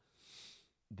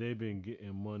 They've been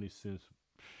getting money since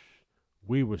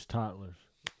we was toddlers.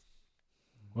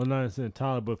 Well, not since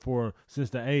toddler, but since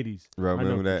the 80s. Bro,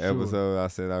 remember that episode I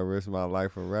said I risked my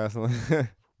life for wrestling?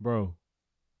 Bro,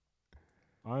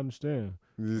 I understand.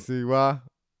 You see why?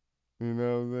 You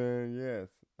know what I'm saying? Yes,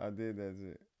 I did that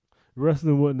shit.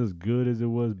 Wrestling wasn't as good as it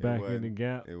was back in the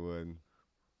gap. It wasn't.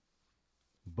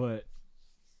 But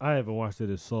I haven't watched it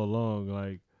in so long.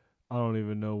 Like, I don't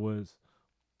even know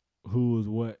who was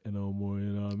what no more.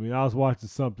 You know what I mean? I was watching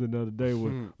something the other day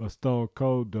with a Stone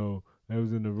Cold, though. That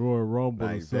was in the Royal Rumble.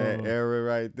 Like that era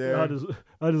right there. I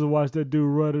just watched that dude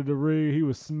run in the ring. He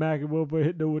was smacking him up and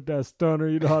hitting him with that stunner.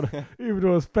 You know, even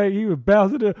though it's fake, he was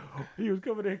bouncing it. He was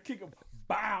coming in and kicking him.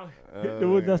 Bow!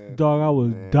 That's the dog. I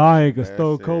was dying because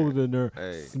Stone Cold was in there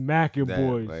smacking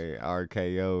boys.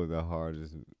 RKO, the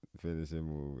hardest finishing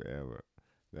move ever.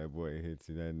 That boy hits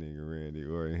you. That nigga Randy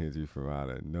Orton hits you from out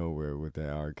of nowhere with that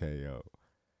RKO.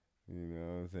 You know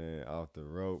what I'm saying? Off the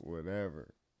rope, whatever.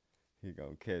 He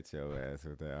gonna catch your ass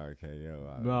with that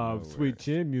RKO. Nah, Sweet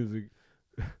Chin music.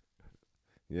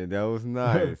 Yeah, that was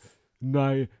nice.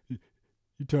 Nah, you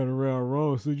turn around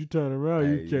wrong. So you turn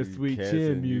around, you catch Sweet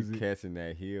Chin music. You catching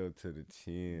that heel to the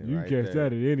chin. You right catch there,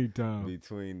 that at any time.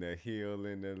 Between the heel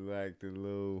and the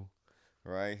little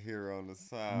right here on the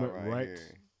side, right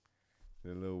here.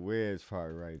 The little wedge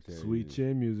part right there. Sweet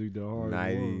Chin music, the hard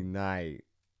Nighty night.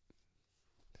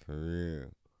 For real.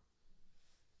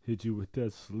 Hit you with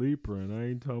that sleeper, and I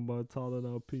ain't talking about Talking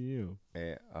Out PM.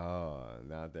 At all.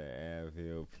 Not the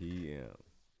Advil PM.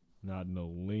 Not no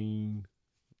lean.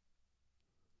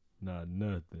 Not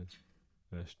nothing.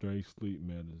 That's straight sleep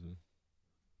medicine.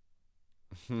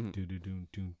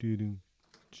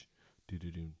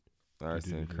 Arts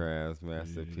and crafts,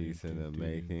 masterpiece in the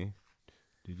making.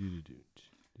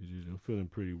 I'm feeling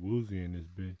pretty woozy in this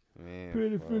bitch. Man,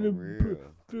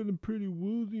 feeling pretty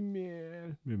woozy,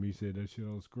 man. Remember he said that shit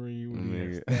on screen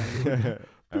when he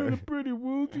feeling pretty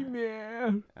woozy,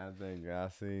 man. I think I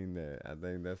seen that. I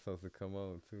think that's supposed to come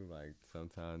on too, like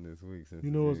sometime this week. Since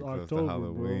you know it's October,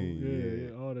 Halloween, bro.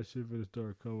 Yeah, all that shit finna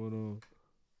start coming on.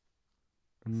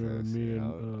 I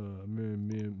remember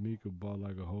me and Mika bought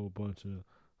like a whole bunch of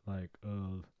like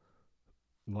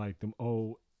them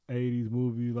old 80s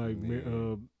movies, like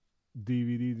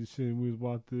DVDs and shit. And we was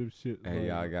watching them shit. Hey,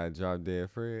 y'all got Drop Dead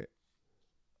Fred?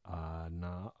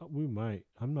 Nah, we might.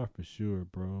 I'm not for sure,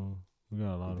 bro. We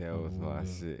got a lot of. That was my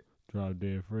shit. Drop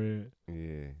Dead Fred.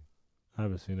 Yeah. I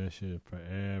haven't seen that shit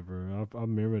forever. I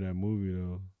remember that movie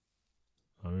though.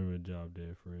 I remember Drop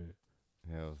Dead Fred.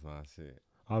 That was my shit.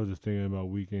 I was just thinking about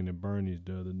Weekend at Bernie's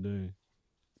the other day.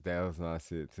 That was my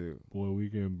shit too. Boy,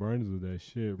 Weekend at Bernie's was that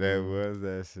shit, bro. That was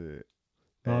that shit.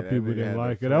 A lot of people didn't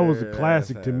like it. That was a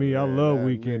classic to me. I love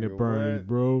Weekend at Bernie's,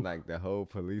 bro. Like the whole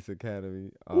Police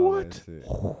Academy. What? That shit.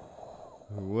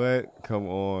 What? Come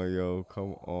on, yo.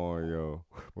 Come on, yo.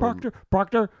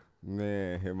 Proctor.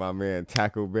 Man, hit my man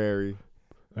Tackleberry.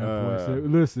 That boy said,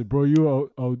 listen, bro,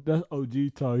 that's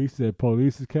OG talk. He said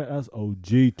Police Academy. That's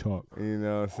OG talk. You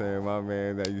know what I'm saying? My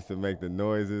man that used to make the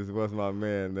noises. What's my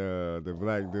man? The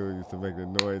black dude used to make the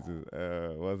noises.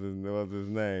 What's his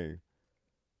name?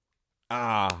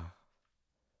 But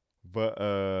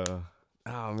oh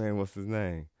man, what's his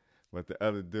name? But the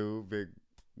other dude, black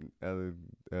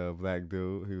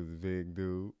dude, he was a big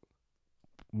dude.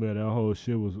 Man, that whole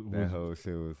shit was. Yeah,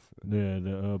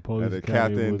 the Police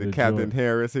Academy. The Captain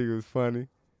Harris, he was funny.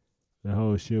 That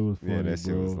whole shit was funny. Yeah, that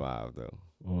shit was live though.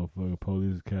 Oh, fucking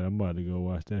Police Academy. I'm about to go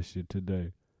watch that shit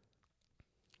today.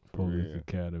 Police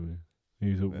Academy.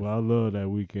 I love that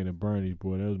Weekend at Bernie's,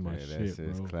 boy. That was my shit, that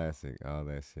shit's bro. Classic. All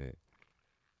that shit.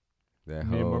 Me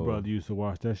and my brother used to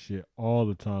watch that shit all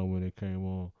the time when it came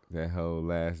on. That whole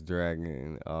Last Dragon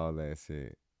and all that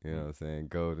shit. You know what I'm saying?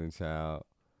 Golden Child.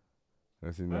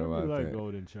 What you know about that?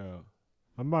 Golden Child.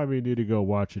 I might need to go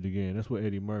watch it again. That's what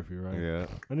Eddie Murphy, right? Yeah.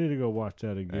 I need to go watch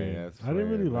that again. Hey, I didn't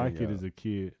really like it as a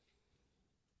kid.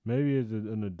 Maybe as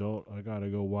an adult, I gotta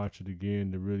go watch it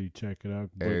again to really check it out.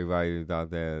 But everybody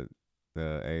thought that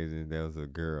the Asian, that was a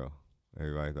girl.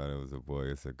 Everybody thought it was a boy.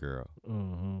 It's a girl.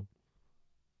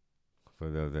 For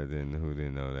those that who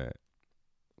didn't know that.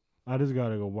 I just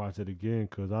gotta go watch it again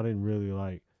because I didn't really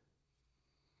like.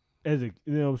 As a, you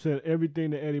know what I'm saying, everything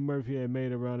that Eddie Murphy had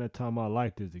made around that time I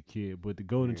liked as a kid. But the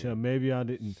Golden Child, maybe I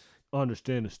didn't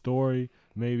understand the story.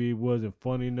 Maybe it wasn't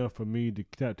funny enough for me to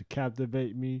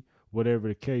captivate me. Whatever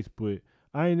the case, but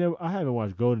I haven't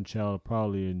watched Golden Child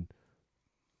probably in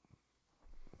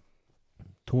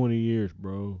 20 years,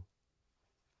 bro.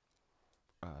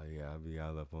 Oh yeah, I'll be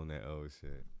all up on that old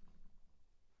shit.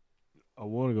 I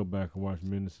want to go back and watch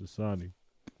Menace Society.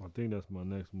 I think that's my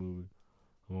next movie.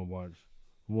 I want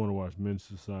to watch Menace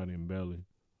Society and Belly.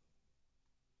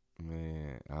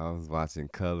 Man, I was watching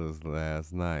Colors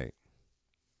last night.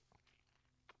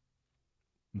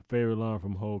 My favorite line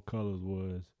from Whole Colors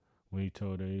was when he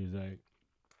told her, he's like,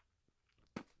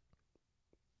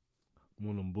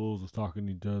 when them bulls was talking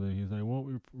to each other, he's like, won't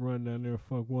we run down there and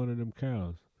fuck one of them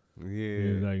cows? Yeah.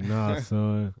 He's like, nah,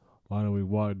 son, why don't we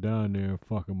walk down there and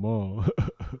fuck them all?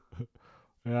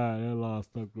 Yeah, that line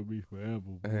stuck with me forever.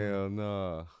 Bro. Hell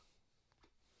no.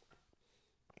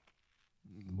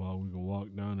 While we can walk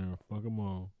down there and fuck them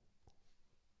all.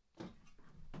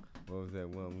 What was that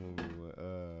one movie with,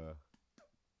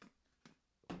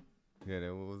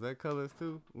 yeah, was that Colors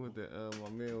too? With the my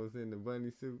man was in the bunny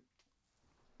suit.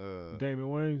 Damon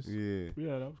Wayans?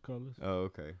 Yeah, that was Colors. Oh,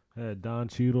 okay. Had Don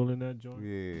Cheadle in that joint.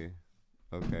 Yeah,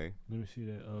 okay. Let me see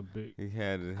that big. He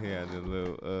had a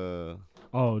little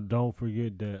Oh, don't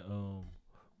forget that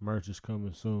merch is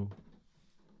coming soon.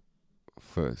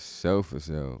 For sure.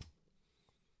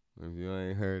 If you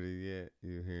ain't heard it yet,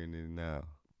 you're hearing it now.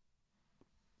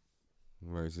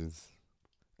 Merch is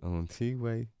on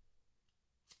T-Way.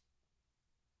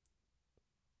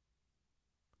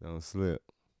 Don't slip.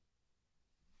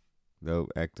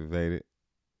 Dope activated.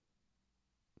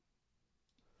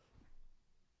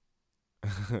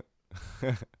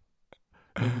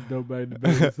 Dope back the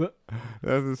bass up.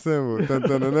 That's the symbol. Dun,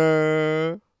 dun, dun,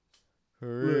 dun.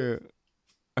 For real.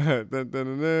 Dun, dun,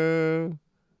 dun, dun.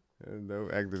 That's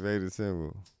dope activated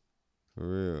symbol. For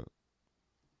real.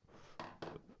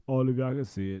 All of y'all can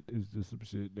see it is just some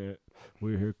shit that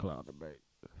we're here clouding, mate.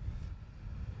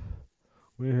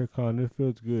 We're here clouding. It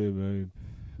feels good, man.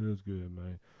 Feels good,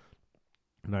 man.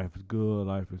 Life is good.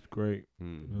 Life is great.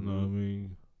 Mm-hmm. You know what I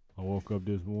mean? I woke up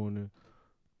this morning.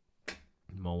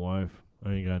 My wife,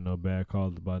 I ain't got no bad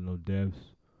calls about no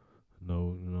deaths.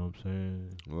 No, you know what I'm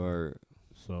saying? Word.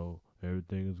 So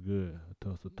everything is good. I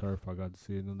touched the turf. I got to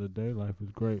see it another day. Life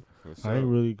is great. Sure. I ain't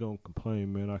really gonna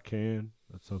complain, man. I can.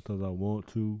 Sometimes I want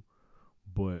to,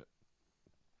 but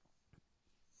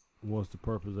what's the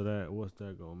purpose of that? What's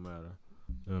that gonna matter?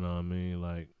 You know what I mean?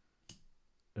 Like,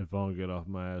 if I don't get off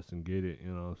my ass and get it,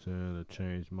 you know what I'm saying, to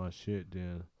change my shit,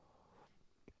 then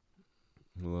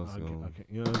who else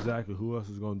you know exactly who else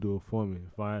is gonna do it for me.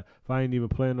 If I ain't even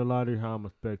playing the lottery, how I'm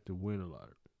expect to win the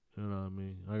lottery? You know what I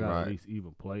mean? I gotta at least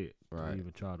even play it, to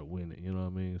even try to win it. You know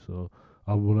what I mean? So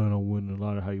I plan on winning the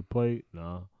lottery. How you play it?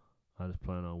 Nah, I just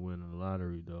plan on winning the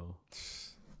lottery though.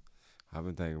 I've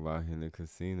been thinking about hitting the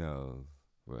casinos,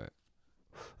 but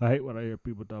I hate when I hear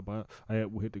people talk about I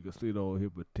hit the casino and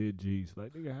hit for 10 G's.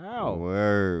 Like, nigga, how?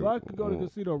 Word. Well, I could go to the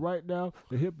casino right now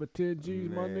and hit for 10 G's,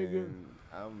 man, my nigga.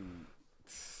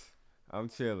 I'm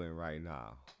chilling right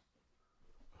now.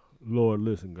 Lord,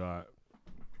 listen, God.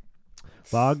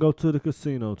 If I go to the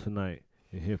casino tonight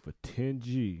and hit for 10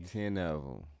 G's. 10 of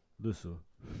them. Listen.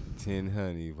 10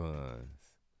 honey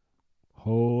buns.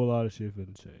 Whole lot of shit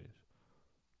finna change.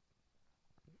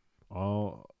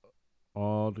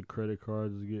 All the credit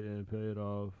cards is getting paid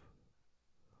off.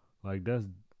 Like, that's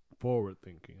forward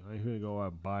thinking. I ain't finna go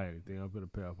out and buy anything. I'm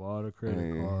finna pay off all the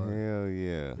credit cards. Hell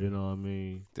yeah. You know what I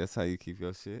mean? That's how you keep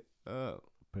your shit up.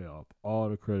 Pay off all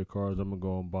the credit cards. I'm gonna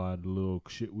go and buy the little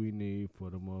shit we need for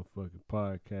the motherfucking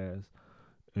podcast.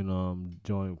 And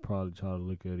probably try to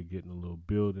look at it, getting a little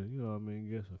building. You know what I mean?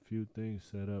 Get a few things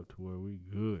set up to where we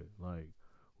good. Like,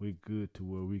 we good to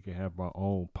where we can have our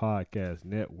own podcast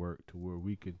network, to where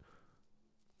we can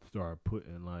start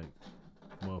putting, like,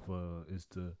 motherfucker, it's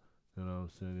the, you know what I'm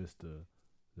saying, it's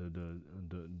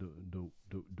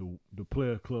the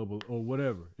player club or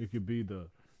whatever. It could be the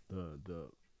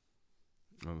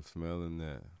I'm smelling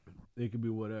that. It could be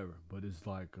whatever, but it's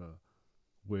like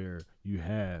where you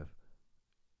have.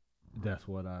 That's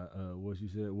what what she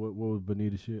said. What was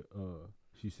Benita's shit?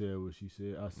 She said what she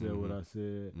said. I said what I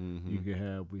said. You can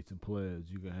have We Some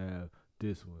Players. You can have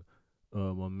this one.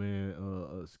 My man,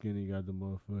 Skinny got the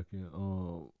motherfucking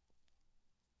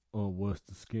What's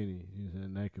the Skinny? He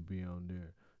said that could be on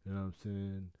there. You know what I'm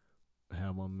saying?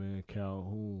 Have my man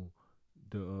Calhoun,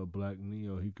 the Black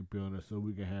Neo, he could be on there, so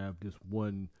we can have this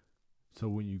one. So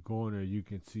when you go in there, you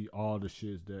can see all the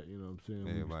shits that, you know what I'm saying.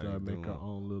 We can start making our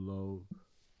own little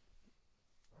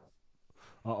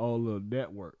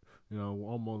network. You know,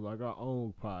 almost like our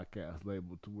own podcast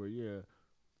label, to where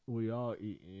we all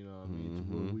eating. You know what I mean? To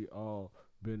where we all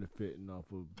benefiting off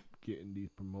of getting these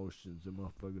promotions and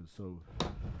motherfuckers. So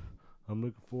I'm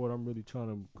looking forward. I'm really trying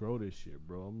to grow this shit,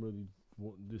 bro. I'm really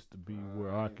wanting this to be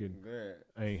where I can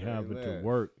ain't having to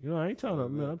work. You know, I ain't trying to,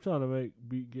 man. I'm trying to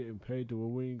be getting paid to where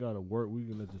we ain't gotta work. We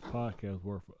can let this podcast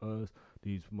work for us.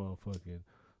 These motherfucking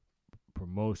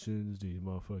promotions, these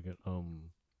motherfucking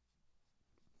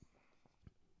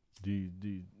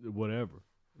the whatever.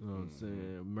 You know what I'm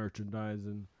saying?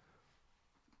 Merchandising,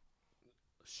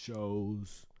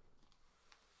 shows,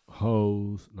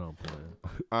 hoes. No, I'm playing.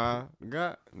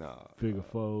 Figure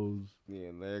foes. Yeah,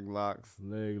 leg locks.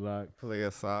 Player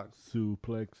socks.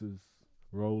 Suplexes.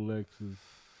 Rolexes.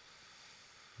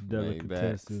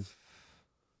 Delicatesses.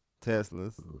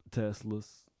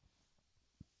 Teslas.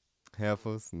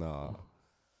 Heifers. Nah.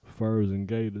 Furs and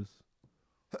gators.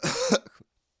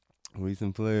 We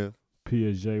Some Players.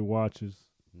 Piaget watches.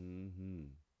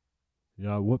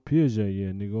 Y'all, what Piaget?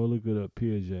 Yeah, nigga, go look it up.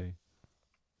 Piaget.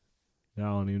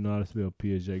 Y'all don't even know how to spell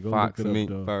Piaget. Go Fox look it up, mink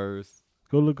though. furs.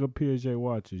 Go look up Piaget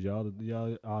watches, y'all.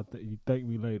 You thank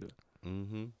me later.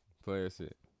 Player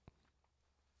shit.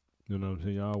 You know what I'm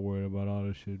saying? Y'all worried about all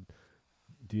this shit.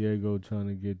 Diego trying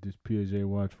to get this Piaget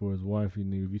watch for his wife.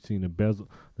 Nigga, if you seen the bezel,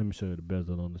 let me show you the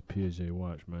bezel on this Piaget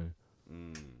watch, man.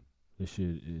 This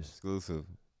shit is exclusive.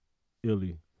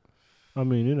 Illy. I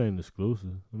mean, it ain't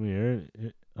exclusive. I mean,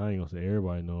 I ain't gonna say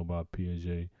everybody know about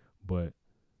Piaget, but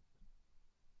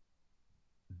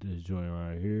this joint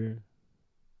right here.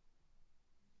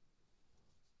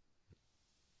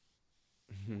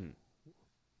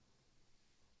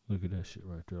 Look at that shit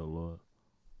right there, Lord.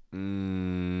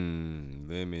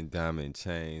 Lemon diamond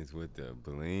chains with the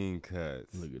bling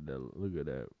cuts. Look at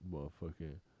that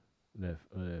motherfucking that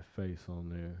face on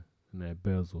there and that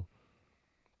bezel.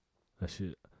 That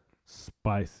shit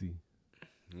spicy.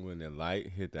 When the light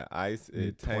hit the ice,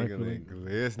 it tangle and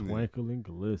glisten. Twinkle and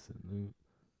glisten, dude.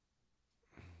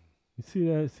 You see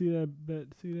that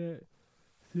thing?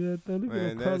 Look at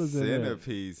the colors in that.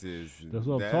 Centerpiece is. That's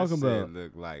what I'm talking about.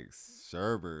 Look like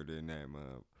sherbet in that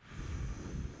mug.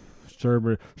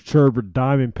 Sherbet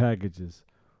diamond packages.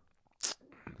 Is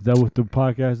that what the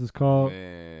podcast is called?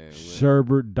 Man,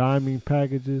 Sherbet diamond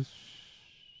packages.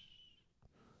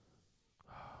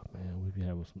 Oh, man, we be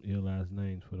having some ill ass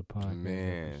names for the podcast.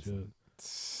 Man.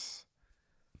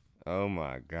 Oh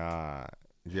my God.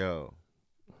 Yo.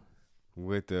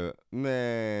 With the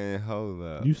hold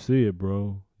up. You see it,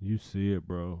 bro.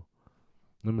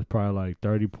 Them is probably like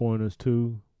 30 pointers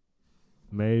too.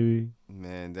 Maybe.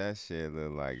 Man, that shit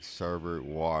look like sherbet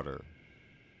water.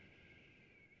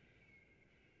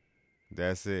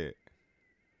 That's it.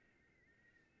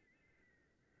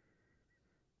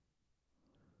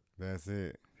 You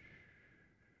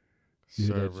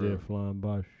hear that jet flying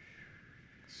by?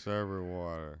 Sherbet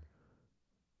water.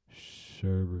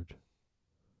 Sherbet.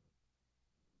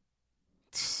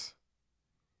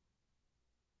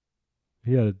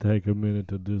 He had to take a minute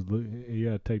to just look. He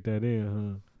had to take that in,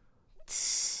 huh?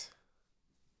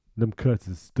 Them cuts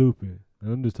is stupid.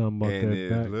 I'm just talking about and that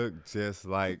back. And it look just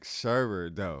like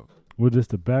sherbet, though. Well, just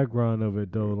the background of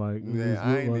it, though. Like, man,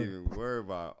 I ain't even worried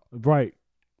about. Right.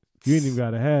 You ain't even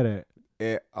got to have that.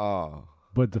 At all.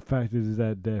 But the fact is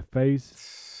that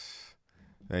face.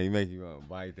 Man, you make you want to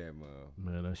bite that mug.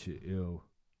 Man, that shit ill.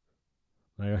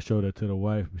 Like, I showed that to the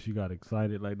wife, but she got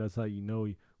excited. Like, that's how you know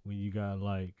when you got,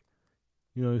 like,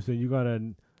 you know what I'm saying? You got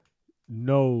to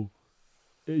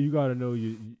know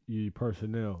your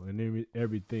personnel and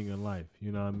everything in life.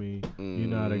 You know what I mean? You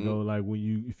know how to go, like,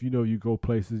 if you go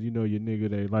places, you know your nigga,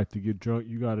 they like to get drunk,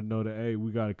 you got to know that, hey,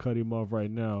 we got to cut him off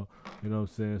right now. You know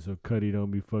what I'm saying? So Cuddy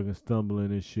don't be fucking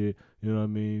stumbling and shit. You know what I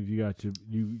mean? If you got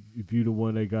if you the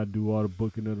one that got to do all the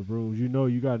booking of the rooms, you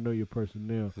got to know your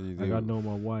personnel. Like, I know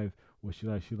my wife, what she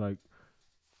like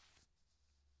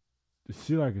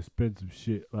expensive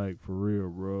shit, like, for real,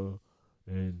 bro.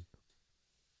 And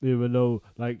even though,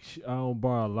 like, I don't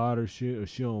buy a lot of shit, or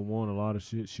she don't want a lot of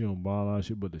shit, she don't buy a lot of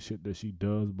shit, but the shit that she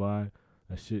does buy,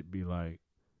 that shit be, like,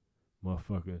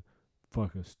 motherfucking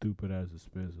fucking stupid ass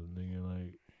expensive,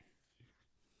 nigga.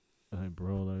 Like,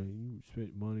 bro, like, you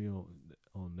spent money on,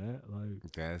 on that.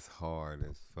 Like that's hard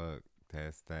as fuck.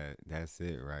 That's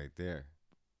it right there.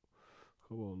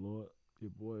 Come on, Lord,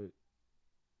 your boy.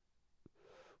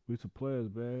 We some players,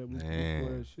 man. We some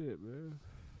players, shit, man.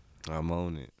 I'm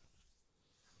on it.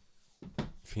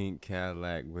 Pink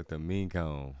Cadillac with a mink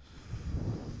on.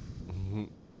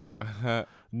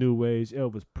 New age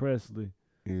Elvis Presley.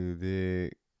 You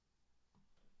dig?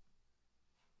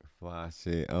 Fly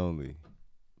shit only.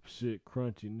 Shit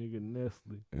crunchy, nigga,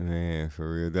 Nestle. Man,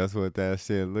 for real. That's what that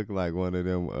shit look like. One of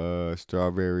them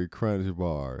strawberry crunch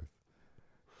bars.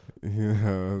 You know what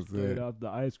I'm saying? Straight off the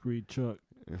ice cream truck.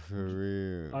 For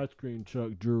real. Ice cream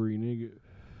truck jewelry, nigga.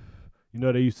 You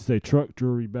know they used to say truck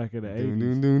jewelry back in the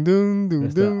 80s.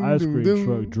 That's the ice cream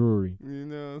truck jewelry. You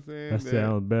know what I'm saying? That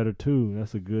sounds better too.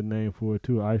 That's a good name for it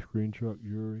too. Ice cream truck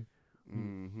jewelry.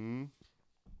 Mm-hmm.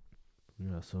 We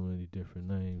got so many different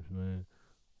names, man.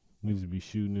 We just be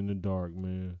shooting in the dark,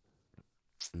 man.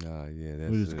 Nah, yeah,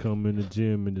 that's we just come in the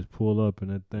gym and just pull up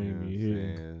and that thing be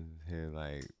hitting. Here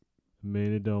like,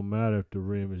 man, it don't matter if the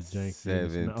rim is janky.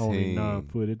 17. It's only 9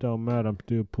 foot. It don't matter. I'm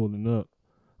still pulling up.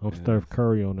 I'm Steph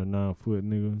Curry on the 9 foot,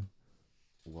 nigga.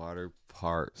 Water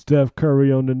Park. Steph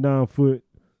Curry on the 9 foot.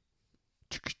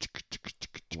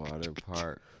 Water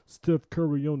Park. Steph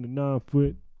Curry on the 9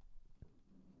 foot.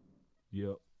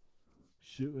 Yep.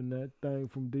 Shooting that thing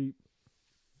from deep.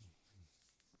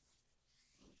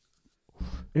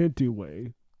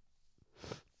 Anyway.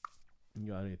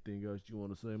 You got anything else you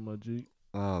want to say, my G?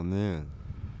 Oh, man.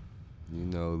 You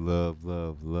know,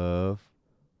 love.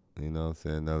 You know what I'm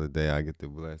saying? Another day I get to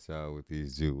bless y'all with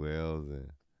these jewels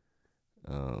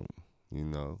and, you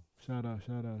know. Shout out.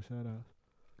 Shout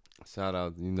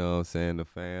out, you know what I'm saying, the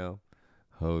fam.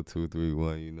 Ho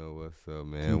 231, you know what's up,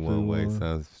 man. One Way,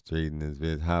 South Street in this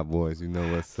bitch. Hot Boys, you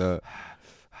know what's up.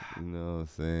 You know what I'm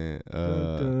saying?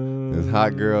 There's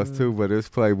Hot Girls too, but it's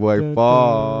Playboy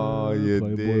Fall. You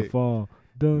Playboy dig? Fall.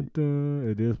 Dun, dun.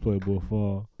 It is Playboy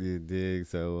Fall. You dig?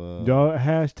 So y'all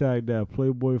hashtag that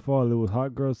Playboy Fall. It was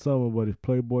Hot Girl Summer, but it's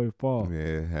Playboy Fall.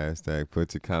 Yeah, hashtag.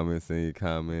 Put your comments in your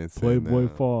comments. Playboy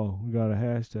Fall. We got to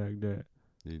hashtag that.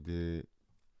 You did.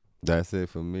 That's it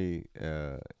for me.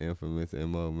 Infamous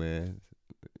MO, man.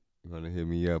 You're gonna hit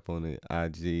me up on the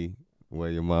IG. Where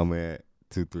your mama at?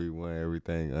 231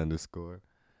 everything _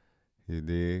 You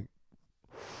dig?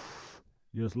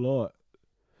 Yes, Lord.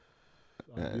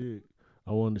 I did.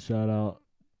 I want to shout out.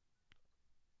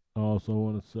 I also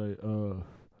want to say,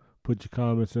 put your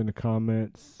comments in the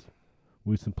comments.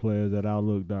 We some players at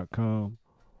outlook.com.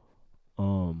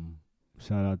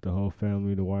 Shout out the whole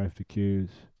family, the wife, the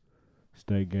kids,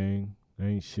 State Gang,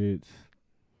 Ain't Shits,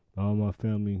 all my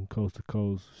family, coast to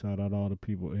coast. Shout out all the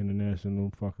people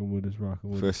international fucking with us,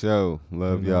 rocking with us. For sure.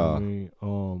 Love y'all. What I mean?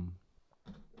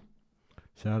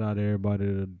 Shout out to everybody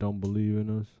that don't believe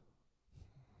in us.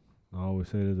 I always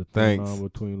say there's a thin line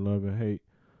between love and hate.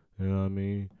 You know what I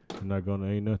mean?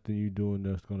 Ain't nothing you doing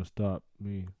that's gonna stop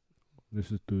me.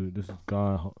 This is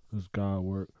God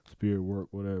work, spirit work,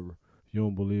 whatever. If you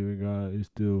don't believe in God, it's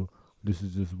still, this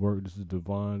is just work, this is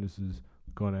divine, this is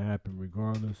gonna happen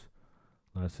regardless.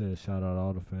 Like I said, shout out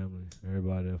all the family,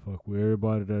 everybody that fuck with,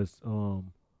 everybody that's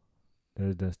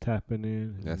tapping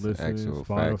in, that's listening,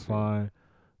 Spotify,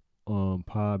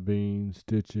 Podbean,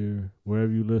 Stitcher,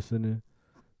 wherever you listening.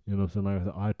 You know what I'm saying? Like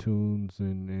the iTunes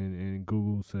and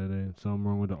Google said that something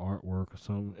wrong with the artwork or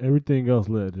something. Everything else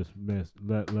let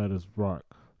us rock.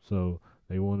 So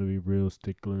they want to be real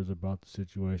sticklers about the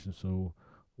situation, so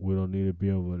we don't need to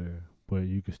be over there. But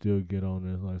you can still get on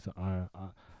there. Like I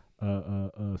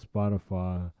said,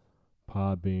 Spotify,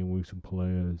 Podbean, we some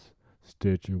players.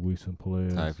 Stitcher, we some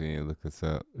players. Type in, look us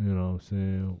up. You know what I'm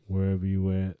saying? Wherever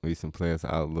you at. We some players,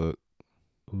 Outlook.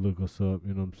 Look us up,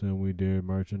 you know what I'm saying? We there.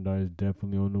 Merchandise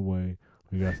definitely on the way.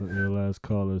 We got some ill-ass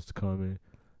colors coming.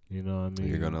 You know what I mean?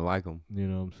 You're going to like them. You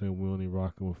know what I'm saying? We only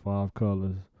rocking with 5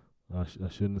 colors. I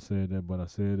shouldn't have said that, but I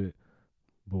said it.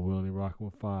 But we only rocking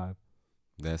with 5.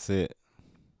 That's it.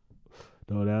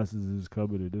 No, that's is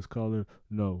coming in this color?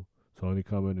 No. It's only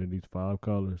coming in these 5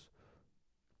 colors.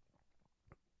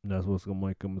 And that's what's going to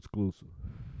make them exclusive.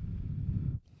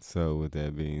 So, with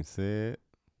that being said,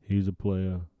 he's a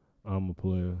player. I'm a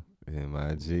player.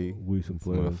 MIG. We some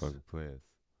players. Motherfucking players.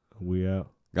 We out.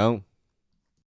 Gone.